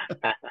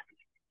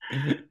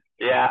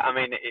 Yeah, I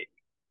mean,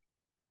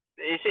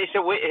 it's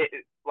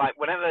like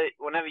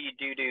whenever you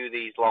do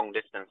these long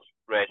distance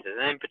races,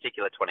 and in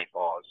particular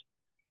 24s,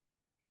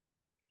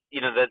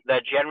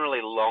 they're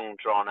generally long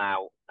drawn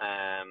out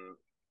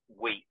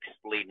weeks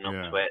leading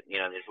up to it.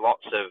 There's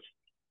lots of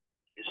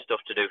stuff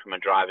to do from a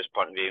driver's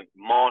point of view,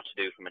 more to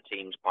do from a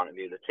team's point of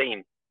view. The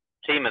team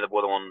are the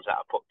ones that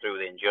are put through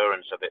the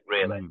endurance of it,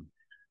 really.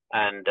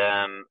 And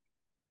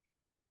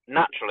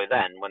naturally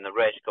then, when the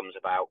race comes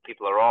about,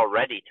 people are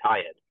already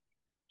tired.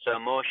 So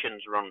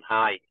emotions run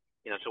high.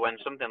 So when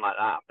something like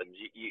that happens,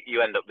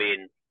 you end up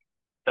being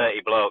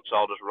 30 blokes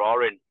all just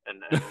roaring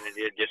and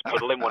you're just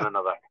cuddling one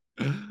another.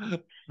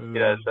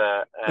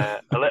 So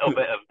a little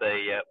bit of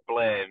the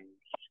blame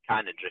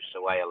kind of drifts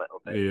away a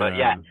little bit. But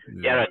I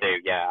do.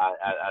 Yeah,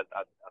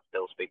 I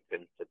still speak to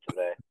him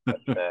today.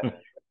 But,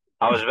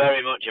 I was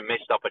very much a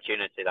missed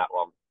opportunity, that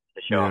one,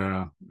 for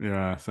sure.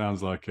 Yeah,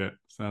 sounds like it.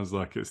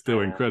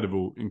 Still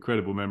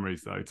incredible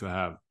memories though to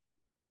have.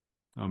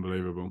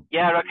 Unbelievable.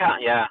 Yeah, I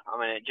can't. Yeah, I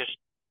mean, it just.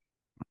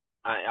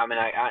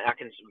 I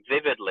can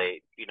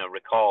vividly,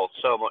 recall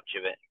so much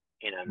of it,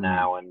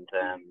 now, and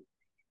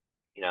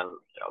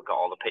I've got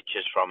all the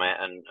pictures from it,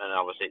 and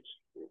obviously it's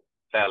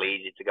fairly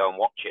easy to go and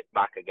watch it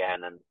back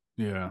again, and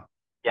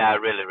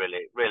really,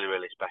 really, really,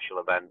 really special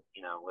event,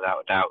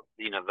 without a doubt,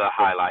 the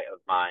highlight of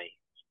my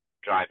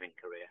driving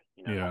career,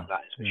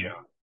 that is for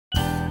sure.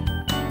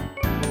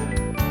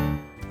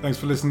 Thanks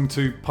for listening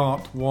to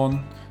part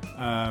 1.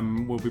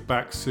 We'll be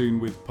back soon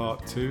with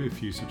part 2.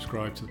 If you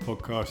subscribe to the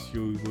podcast,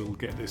 you will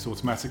get this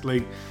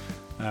automatically.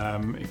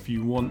 If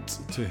you want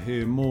to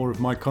hear more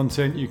of my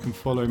content, you can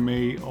follow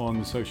me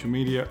on social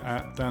media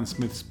at Dan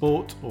Smith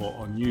Sport, or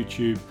on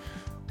YouTube,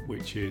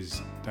 which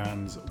is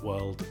Dan's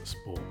World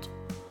Sport.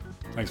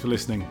 Thanks for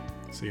listening.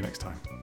 See you next time.